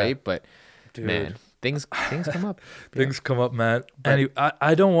it, Yeah. right? But Dude. man, things come up. Things come up, man. Anyway,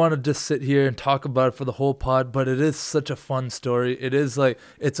 I don't want to just sit here and talk about it for the whole pod, but it is such a fun story. It is like,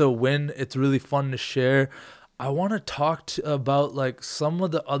 it's a win. It's really fun to share. I want to talk about like some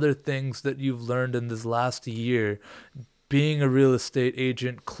of the other things that you've learned in this last year, being a real estate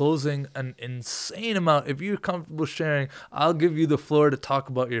agent, closing an insane amount. If you're comfortable sharing, I'll give you the floor to talk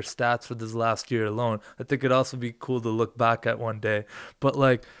about your stats for this last year alone. I think it'd also be cool to look back at one day. But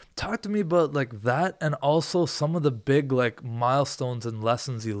like, talk to me about like that, and also some of the big like milestones and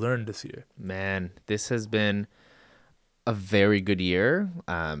lessons you learned this year. Man, this has been a very good year,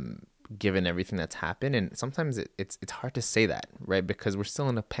 given everything that's happened. And sometimes it's hard to say that, right? Because we're still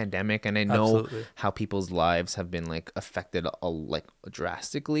in a pandemic, and I know Absolutely. how people's lives have been like affected like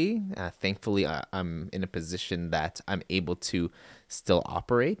drastically. Thankfully, I'm in a position that I'm able to still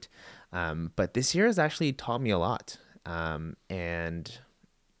operate. But this year has actually taught me a lot. And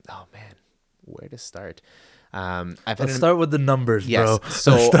oh man, where to start? Let's start with the numbers, Yes, bro.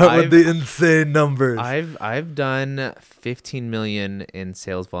 so Let's start with the insane numbers. I've done 15 million in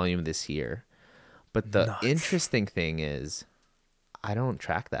sales volume this year, but the Nuts. interesting thing is, I don't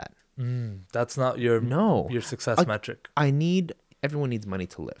track that. That's not your No. your success metric. Everyone needs money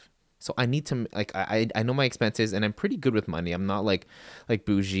to live. So I need to like I know my expenses, and I'm pretty good with money. I'm not like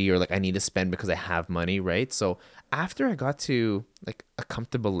bougie or like I need to spend because I have money, right? So after I got to like a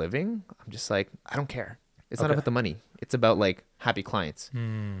comfortable living, I'm just like, I don't care. It's not Okay. about the money. It's about like happy clients,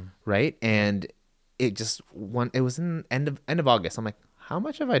 right? And it was in end of August. I'm like, how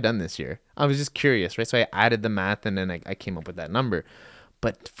much have I done this year? I was just curious, right? So I added the math, and then I came up with that number.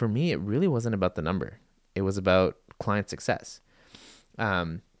 But for me, it really wasn't about the number. It was about client success.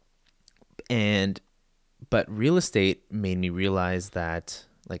 But real estate made me realize that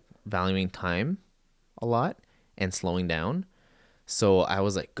like valuing time a lot and slowing down. So I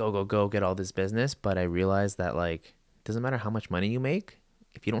was like, go, get all this business. But I realized that like, it doesn't matter how much money you make.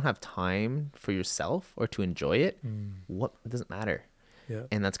 If you don't have time for yourself or to enjoy it, it doesn't matter. Yeah.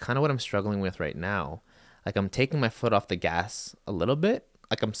 And that's kind of what I'm struggling with right now. Like I'm taking my foot off the gas a little bit.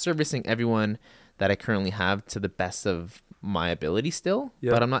 Like I'm servicing everyone that I currently have to the best of my ability still,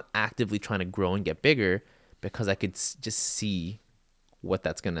 Yeah. but I'm not actively trying to grow and get bigger because I could just see where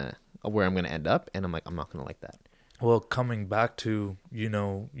I'm going to end up. And I'm like, I'm not going to like that. Well, coming back to,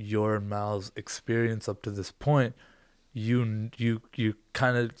 your and Mal's experience up to this point, you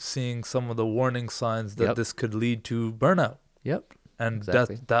kind of seeing some of the warning signs that Yep. this could lead to burnout. Yep. And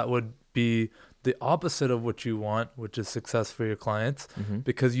Exactly. that would be the opposite of what you want, which is success for your clients,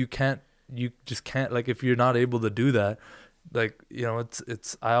 because you just can't, like, if you're not able to do that, like,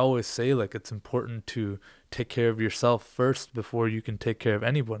 it's I always say, like, it's important to take care of yourself first before you can take care of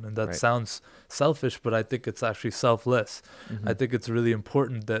anyone. And that Right. sounds selfish, but I think it's actually selfless. I think it's really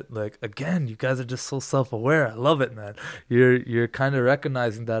important that, like, again, you guys are just so self-aware. I love it, man. You're kind of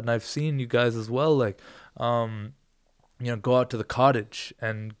recognizing that. And I've seen you guys as well, like, go out to the cottage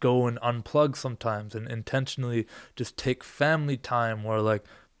and go and unplug sometimes and intentionally just take family time, or like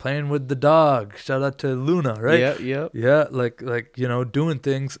playing with the dog. Shout out to Luna, right? Yep. Yeah, like doing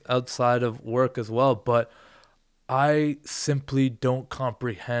things outside of work as well. But I simply don't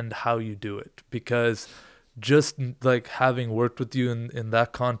comprehend how you do it, because just like having worked with you in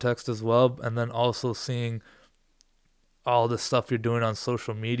that context as well, and then also seeing all the stuff you're doing on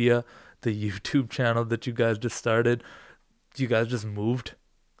social media, the YouTube channel that you guys just started, you guys just moved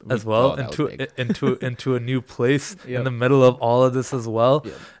as well that was big. into a new place Yep. in the middle of all of this as well.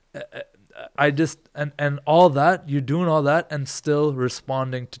 Yep. I just and all that, you're doing all that and still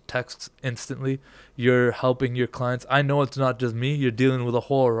responding to texts instantly. You're helping your clients. I know it's not just me. You're dealing with a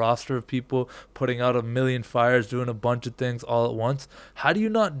whole roster of people, putting out a million fires, doing a bunch of things all at once. How do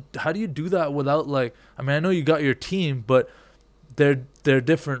you do that without, like, I mean, I know you got your team, but they're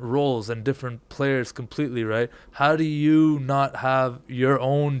different roles and different players completely, right? How do you not have your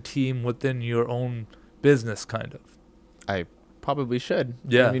own team within your own business, kind of? I probably should.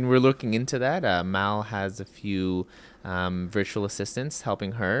 Yeah. I mean, we're looking into that. Mal has a few virtual assistants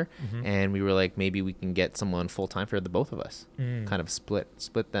helping her, and we were like, maybe we can get someone full time for the both of us. Kind of split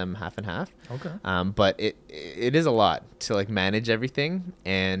them half and half. Okay. But it is a lot to like manage everything.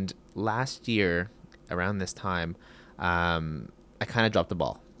 And last year, around this time, I kind of dropped the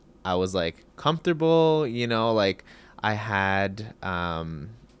ball. I was like comfortable, like I had an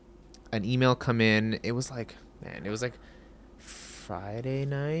email come in. It was like Friday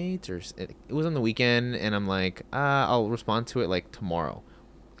night, or it was on the weekend, and I'm like, I'll respond to it like tomorrow,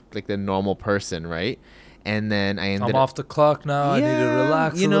 like the normal person, right? And then I'm off the clock now. I need to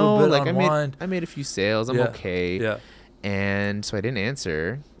relax a little bit, like unwind. I made a few sales. I'm okay. Yeah. And so I didn't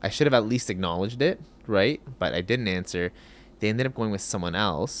answer. I should have at least acknowledged it, right? But I didn't answer. They ended up going with someone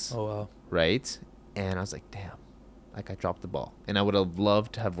else. Oh, wow. Right? And I was like, damn, like I dropped the ball. And I would have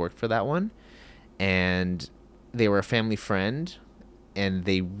loved to have worked for that one. And they were a family friend, and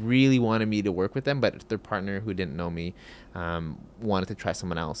they really wanted me to work with them, but their partner, who didn't know me, wanted to try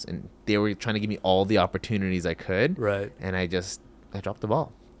someone else. And they were trying to give me all the opportunities I could. Right. And I dropped the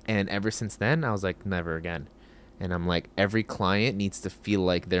ball. And ever since then, I was like, never again. And I'm like, every client needs to feel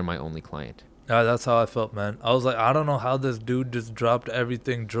like they're my only client. Yeah, that's how I felt, man. I was like, I don't know how this dude just dropped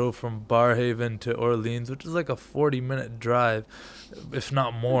everything, drove from Barhaven to Orleans, which is like a 40-minute drive, if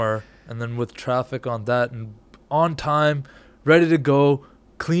not more. And then with traffic on that, and on time, ready to go,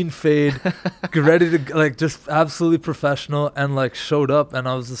 clean fade, ready to, like, just absolutely professional, and like showed up. And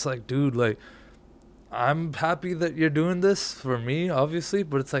I was just like, dude, like, I'm happy that you're doing this for me, obviously,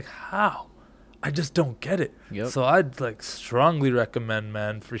 but it's like, how? I just don't get it. Yep. So I'd like strongly recommend,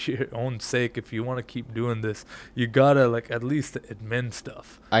 man, for your own sake, if you want to keep doing this, you gotta like at least admin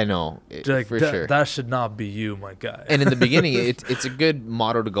stuff. I know, Like, for sure. That should not be you, my guy. And in the beginning, it's a good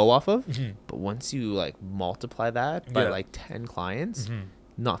model to go off of. But once you like multiply that by like 10 clients,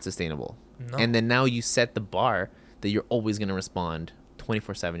 not sustainable. No. And then now you set the bar that you're always gonna respond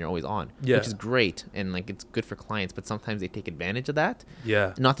 24/7. You're always on, which is great, and like it's good for clients. But sometimes they take advantage of that.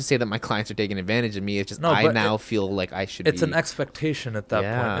 Yeah. Not to say that my clients are taking advantage of me. It's just No, I but now feel like I should. It's an expectation at that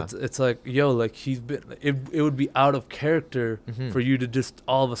point. It's like, yo, like he's been. It would be out of character for you to just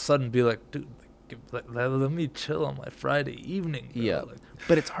all of a sudden be like, dude, let me chill on my Friday evening. Bro. Yeah. Like,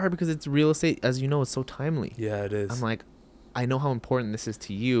 but it's hard because it's real estate, as you know. It's so timely. yeah, it is. I'm like, I know how important this is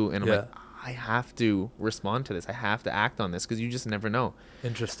to you, and I'm like, I have to respond to this. I have to act on this because you just never know.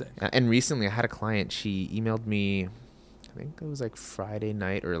 Interesting. And recently I had a client. She emailed me, I think it was like Friday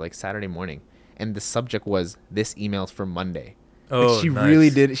night or like Saturday morning. And the subject was, this email's for Monday. Oh, like she nice.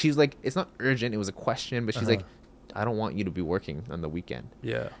 really did. She's like, it's not urgent. It was a question, but she's like, I don't want you to be working on the weekend.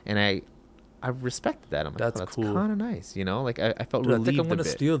 Yeah. And I respected that. I'm like, That's oh, that's cool. kind of nice. I felt Dude, relieved I think I'm gonna a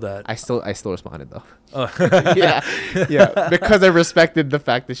bit. steal that. I still responded though. Oh. yeah, because I respected the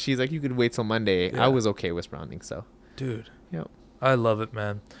fact that she's like, you could wait till Monday. Yeah. I was okay with responding, so. Dude. Yep. I love it,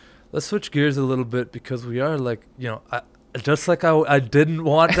 man. Let's switch gears a little bit because we are like, just like I didn't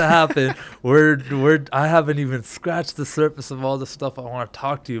want to happen. I haven't even scratched the surface of all the stuff I want to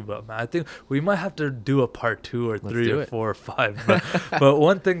talk to you about, man. I think we might have to do a part 2 or 3 or 4 or 5. But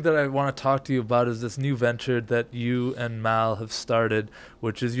one thing that I want to talk to you about is this new venture that you and Mal have started,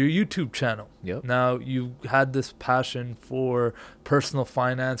 which is your YouTube channel. Yep. Now, you had this passion for personal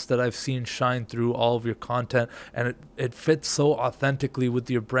finance that I've seen shine through all of your content, and it fits so authentically with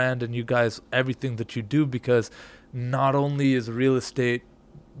your brand and you guys, everything that you do, because not only is real estate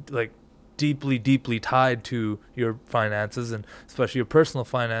like deeply, deeply tied to your finances and especially your personal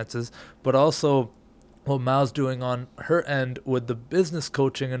finances, but also what Mal's doing on her end with the business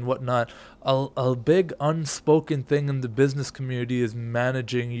coaching and whatnot. A big unspoken thing in the business community is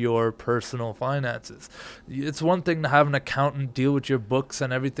managing your personal finances. It's one thing to have an accountant deal with your books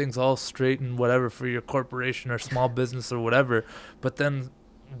and everything's all straight and whatever for your corporation or small business or whatever, but then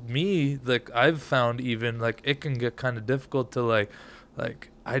I've found even like it can get kind of difficult to like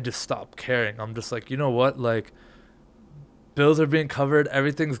I just stop caring. I'm just like, you know what, like bills are being covered,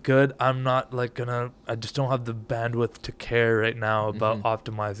 everything's good. I'm not like I just don't have the bandwidth to care right now about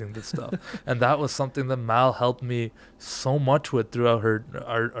optimizing this stuff. And that was something that Mal helped me so much with throughout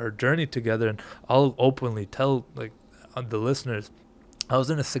our journey together. And I'll openly tell like the listeners, I was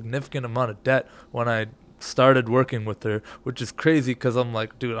in a significant amount of debt when I started working with her, which is crazy because I'm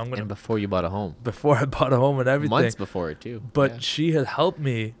like, dude, I'm gonna And before you bought a home, before I bought a home and everything. months before it too. But Yeah. she had helped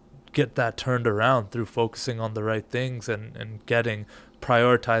me get that turned around through focusing on the right things and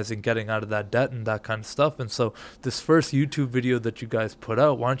prioritizing getting out of that debt and that kind of stuff. And so this first YouTube video that you guys put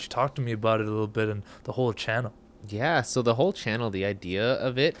out, why don't you talk to me about it a little bit and the whole channel? Yeah, so the whole channel, the idea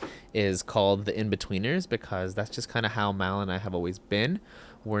of it is called The In-Betweeners because that's just kind of how Mal and I have always been.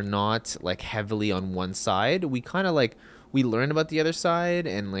 We're not like heavily on one side. We kind of like, we learn about the other side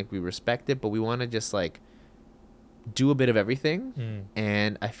and like we respect it, but we want to just like do a bit of everything.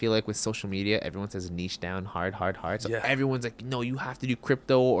 And I feel like with social media, everyone says niche down hard. So Yeah. everyone's like, no, you have to do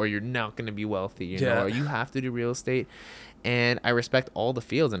crypto or you're not going to be wealthy, you know, or you have to do real estate. And I respect all the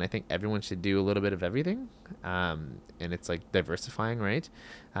fields, and I think everyone should do a little bit of everything. And it's like diversifying, right?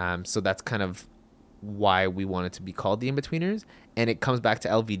 So that's kind of why we want it to be called the In-Betweeners. And it comes back to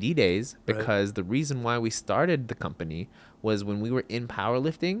LVD days because the reason why we started the company was when we were in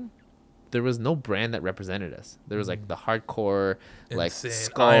powerlifting, there was no brand that represented us. There was like the hardcore, like Insane.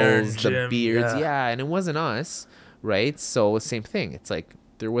 skulls, Iron the Gym, beards, yeah. and it wasn't us, right? So same thing. It's like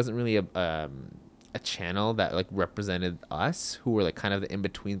there wasn't really a channel that like represented us, who were like kind of the in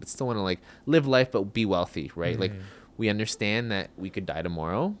between, but still want to like live life but be wealthy, right? Like we understand that we could die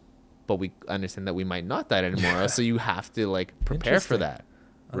tomorrow, but we understand that we might not die tomorrow. So you have to like prepare for that,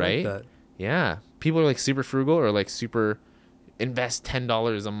 right? I like that. Yeah, people are like super frugal or like super invest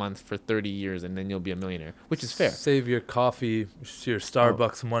 $10 a month for 30 years and then you'll be a millionaire, which is fair. Save your coffee, your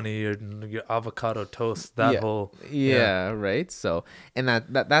Starbucks money, your avocado toast, that whole right. So and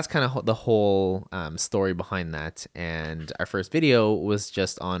that's kind of the whole story behind that. And our first video was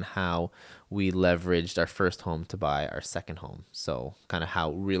just on how we leveraged our first home to buy our second home, so kind of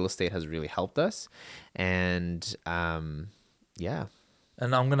how real estate has really helped us. And yeah.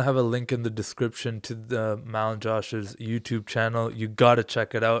 And I'm going to have a link in the description to the Mal and Josh's YouTube channel. You got to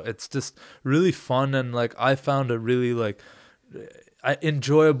check it out. It's just really fun. And like, I found a really like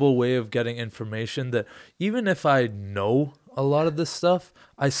enjoyable way of getting information that even if I know a lot of this stuff,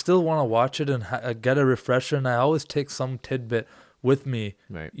 I still want to watch it and get a refresher. And I always take some tidbit with me.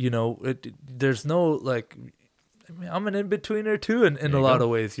 Right. You know, there's no like, I mean, I'm an in-betweener too in a lot of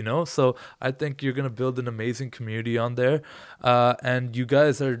ways, you know? So I think you're going to build an amazing community on there. And you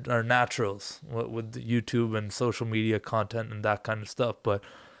guys are naturals with the YouTube and social media content and that kind of stuff. But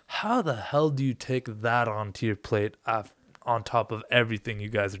how the hell do you take that onto your plate on top of everything you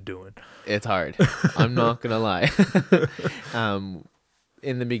guys are doing? It's hard. I'm not going to lie.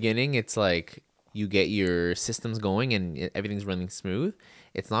 In the beginning, it's like you get your systems going and everything's running smooth.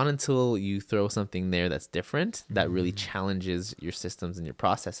 It's not until you throw something there that's different that really challenges your systems and your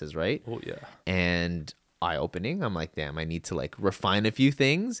processes, right? Oh, yeah. And eye-opening. I'm like, damn, I need to like refine a few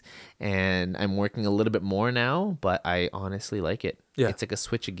things. And I'm working a little bit more now, but I honestly like it. Yeah. It's like a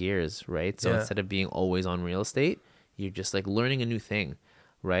switch of gears, right? So instead of being always on real estate, you're just like learning a new thing,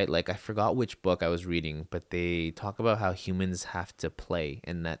 right? Like I forgot which book I was reading, but they talk about how humans have to play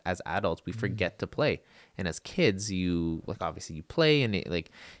and that as adults, we forget to play. And as kids, you like obviously you play and it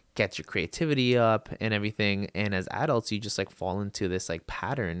like gets your creativity up and everything. And as adults, you just like fall into this like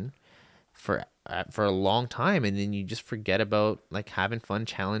pattern for a long time, and then you just forget about like having fun,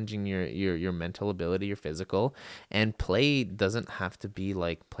 challenging your mental ability, your physical. And play doesn't have to be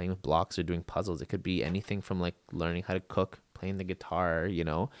like playing with blocks or doing puzzles. It could be anything from like learning how to cook, playing the guitar, you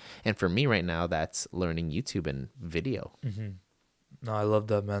know. And for me right now, that's learning YouTube and video. No, I love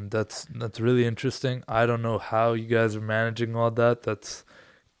that, man. That's really interesting. I don't know how you guys are managing all that. That's,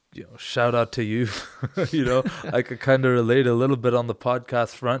 you know, shout out to you. You know, I could kind of relate a little bit on the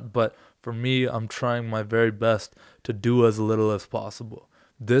podcast front, but for me, I'm trying my very best to do as little as possible.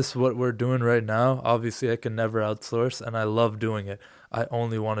 What we're doing right now, obviously I can never outsource, and I love doing it. I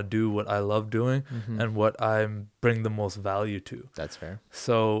only want to do what I love doing and what I bring the most value to. That's fair.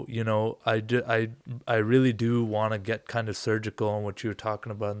 So, you know, I really do want to get kind of surgical on what you were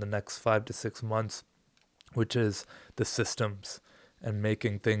talking about in the next 5 to 6 months, which is the systems and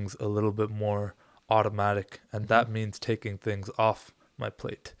making things a little bit more automatic. And that means taking things off my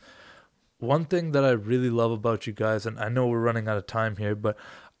plate. One thing that I really love about you guys, and I know we're running out of time here, but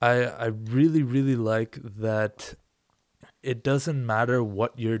I really, really like that it doesn't matter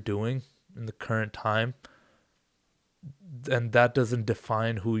what you're doing in the current time, and that doesn't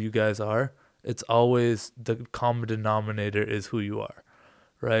define who you guys are. It's always the common denominator is who you are,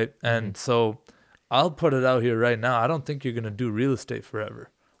 right? And so I'll put it out here right now. I don't think you're going to do real estate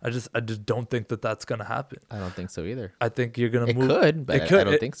forever. I just don't think that that's going to happen. I don't think so either. I think you're going to move. It could, but I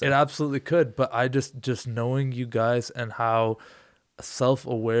don't think so. It absolutely could. But I just knowing you guys and how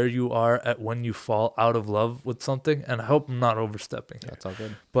self-aware you are at when you fall out of love with something. And I hope I'm not overstepping here. That's all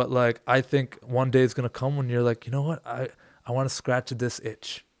good. But like, I think one day is gonna come when you're like, you know what, I want to scratch this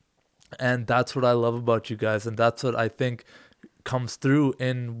itch. And that's what I love about you guys, and that's what I think comes through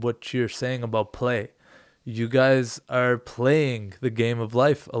in what you're saying about play. You guys are playing the game of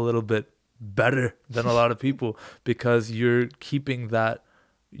life a little bit better than a lot of people, because you're keeping that,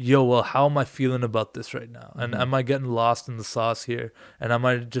 yo, well, how am I feeling about this right now? And am I getting lost in the sauce here? And am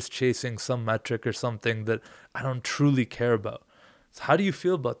I just chasing some metric or something that I don't truly care about? So how do you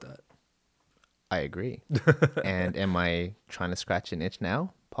feel about that? I agree. And am I trying to scratch an itch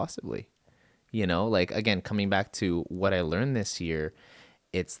now? Possibly. You know, like, again, coming back to what I learned this year,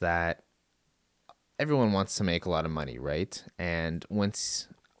 it's that everyone wants to make a lot of money, right? And once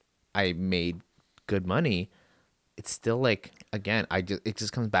I made good money, it's still like, again, it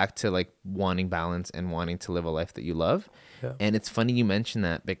just comes back to like wanting balance and wanting to live a life that you love. Yeah. And it's funny you mention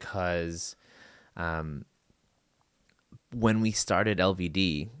that, because when we started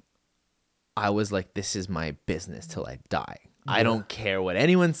LVD, I was like, this is my business till I die. I don't care what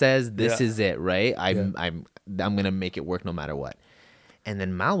anyone says. This is it, right? I'm gonna make it work no matter what. And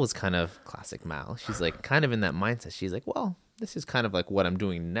then Mal was kind of classic Mal. She's like kind of in that mindset. She's like, well, this is kind of like what I'm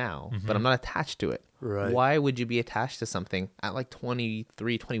doing now, but I'm not attached to it. Right. Why would you be attached to something at like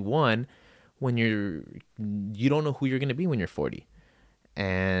 23, 21 when you don't know who you're gonna be when you're 40?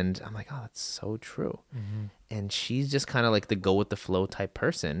 And I'm like, oh, that's so true. And she's just kind of like the go with the flow type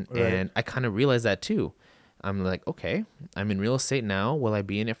person. Right. And I kind of realized that too. I'm like, okay, I'm in real estate now. Will I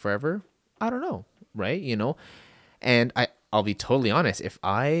be in it forever? I don't know. Right. You know, and I'll be totally honest. If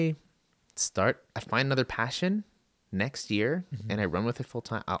I find another passion next year and I run with it full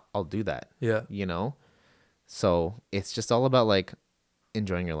time, I'll do that. Yeah. You know, so it's just all about like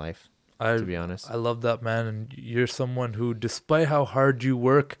enjoying your life, to be honest. I love that, man. And you're someone who, despite how hard you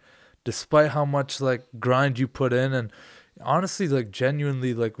work, despite how much like grind you put in, and honestly, like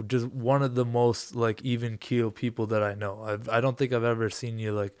genuinely, like just one of the most like even keel people that I know. I don't think I've ever seen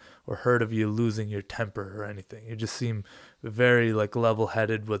you like, or heard of you losing your temper or anything. You just seem very like level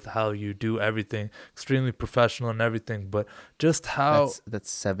headed with how you do everything, extremely professional and everything. But just how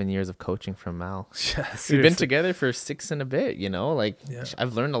that's 7 years of coaching from Mal. yeah, We've been seriously. together for 6 and a bit, you know, like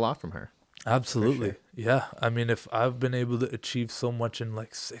I've learned a lot from her. Absolutely. sure. Yeah. I mean, if I've been able to achieve so much in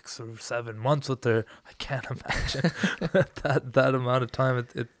like 6 or 7 months with her, I can't imagine that amount of time.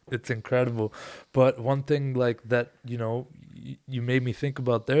 It's incredible. But one thing like that, you know, you made me think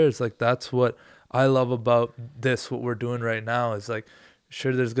about there is like, that's what I love about this, what we're doing right now is like,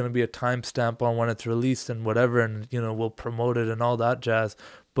 sure, there's going to be a timestamp on when it's released and whatever, and, you know, we'll promote it and all that jazz.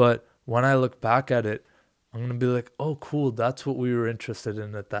 But when I look back at it, I'm going to be like, oh, cool. That's what we were interested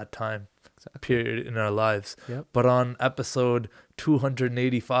in at that time. Period in our lives. Yep. But on episode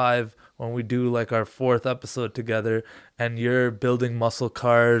 285, when we do like our 4th episode together, and you're building muscle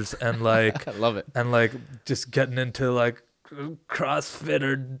cars and like I love it. and like just getting into like CrossFit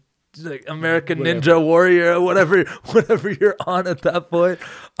or like American Ninja Warrior or whatever you're on at that point,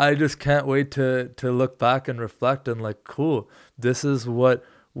 I just can't wait to look back and reflect and like, cool, this is what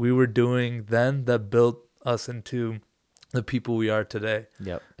we were doing then that built us into the people we are today.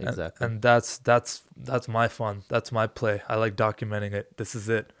 Yep, exactly. And that's my fun. That's my play. I like documenting it. This is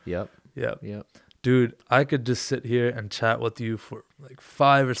it. Yep. Yep. Dude, I could just sit here and chat with you for like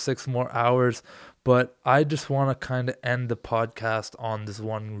 5 or 6 more hours, but I just want to kind of end the podcast on this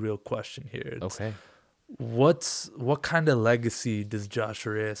one real question here. Okay. What kind of legacy does Josh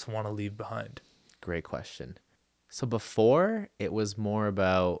Reyes want to leave behind? Great question. So before, it was more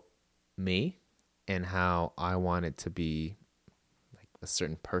about me and how I wanted to be like a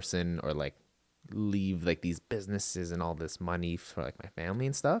certain person, or like leave like these businesses and all this money for like my family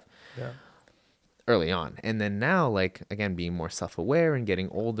and stuff. Yeah. Early on. And then now, like, again, being more self-aware and getting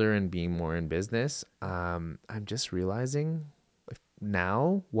older and being more in business, I'm just realizing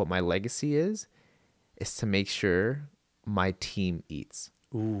now what my legacy is to make sure my team eats.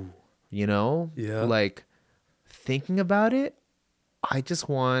 Ooh. You know? Yeah. Like, thinking about it, I just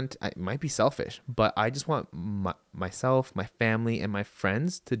want, it might be selfish, but I just want myself, my family, and my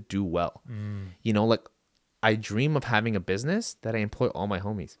friends to do well. You know, like, I dream of having a business that I employ all my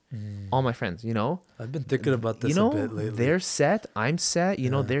homies, all my friends, you know? I've been thinking about this you know, a bit lately. They're set, I'm set,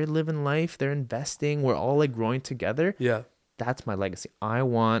 you know, they're living life, they're investing, we're all like growing together. Yeah. That's my legacy. I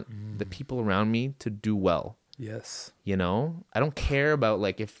want the people around me to do well. Yes. You know, I don't care about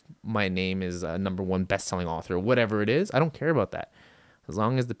like if my name is a #1 best-selling author, whatever it is. I don't care about that. As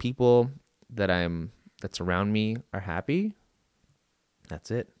long as the people that's around me are happy,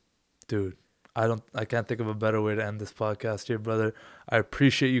 that's it. Dude, I can't think of a better way to end this podcast here, brother. I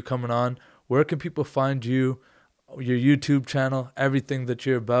appreciate you coming on. Where can people find you, your YouTube channel, everything that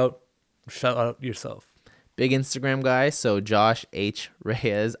you're about? Shout out yourself. Big Instagram guy, so Josh H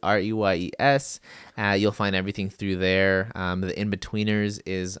Reyes, Reyes. You'll find everything through there. The In-Betweeners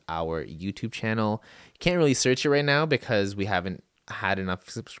is our YouTube channel. You can't really search it right now because we haven't had enough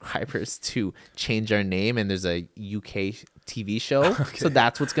subscribers to change our name, and there's a UK TV show, Okay. so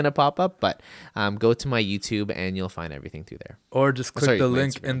that's what's gonna pop up. But go to my YouTube and you'll find everything through there. Or just click Sorry, the my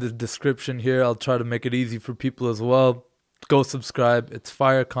link Instagram. in the description here. I'll try to make it easy for people as well. Go subscribe. It's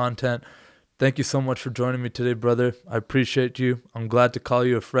fire content. Thank you so much for joining me today, brother. I appreciate you. I'm glad to call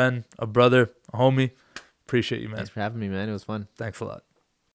you a friend, a brother, a homie. Appreciate you, man. Thanks for having me, man. It was fun. Thanks a lot.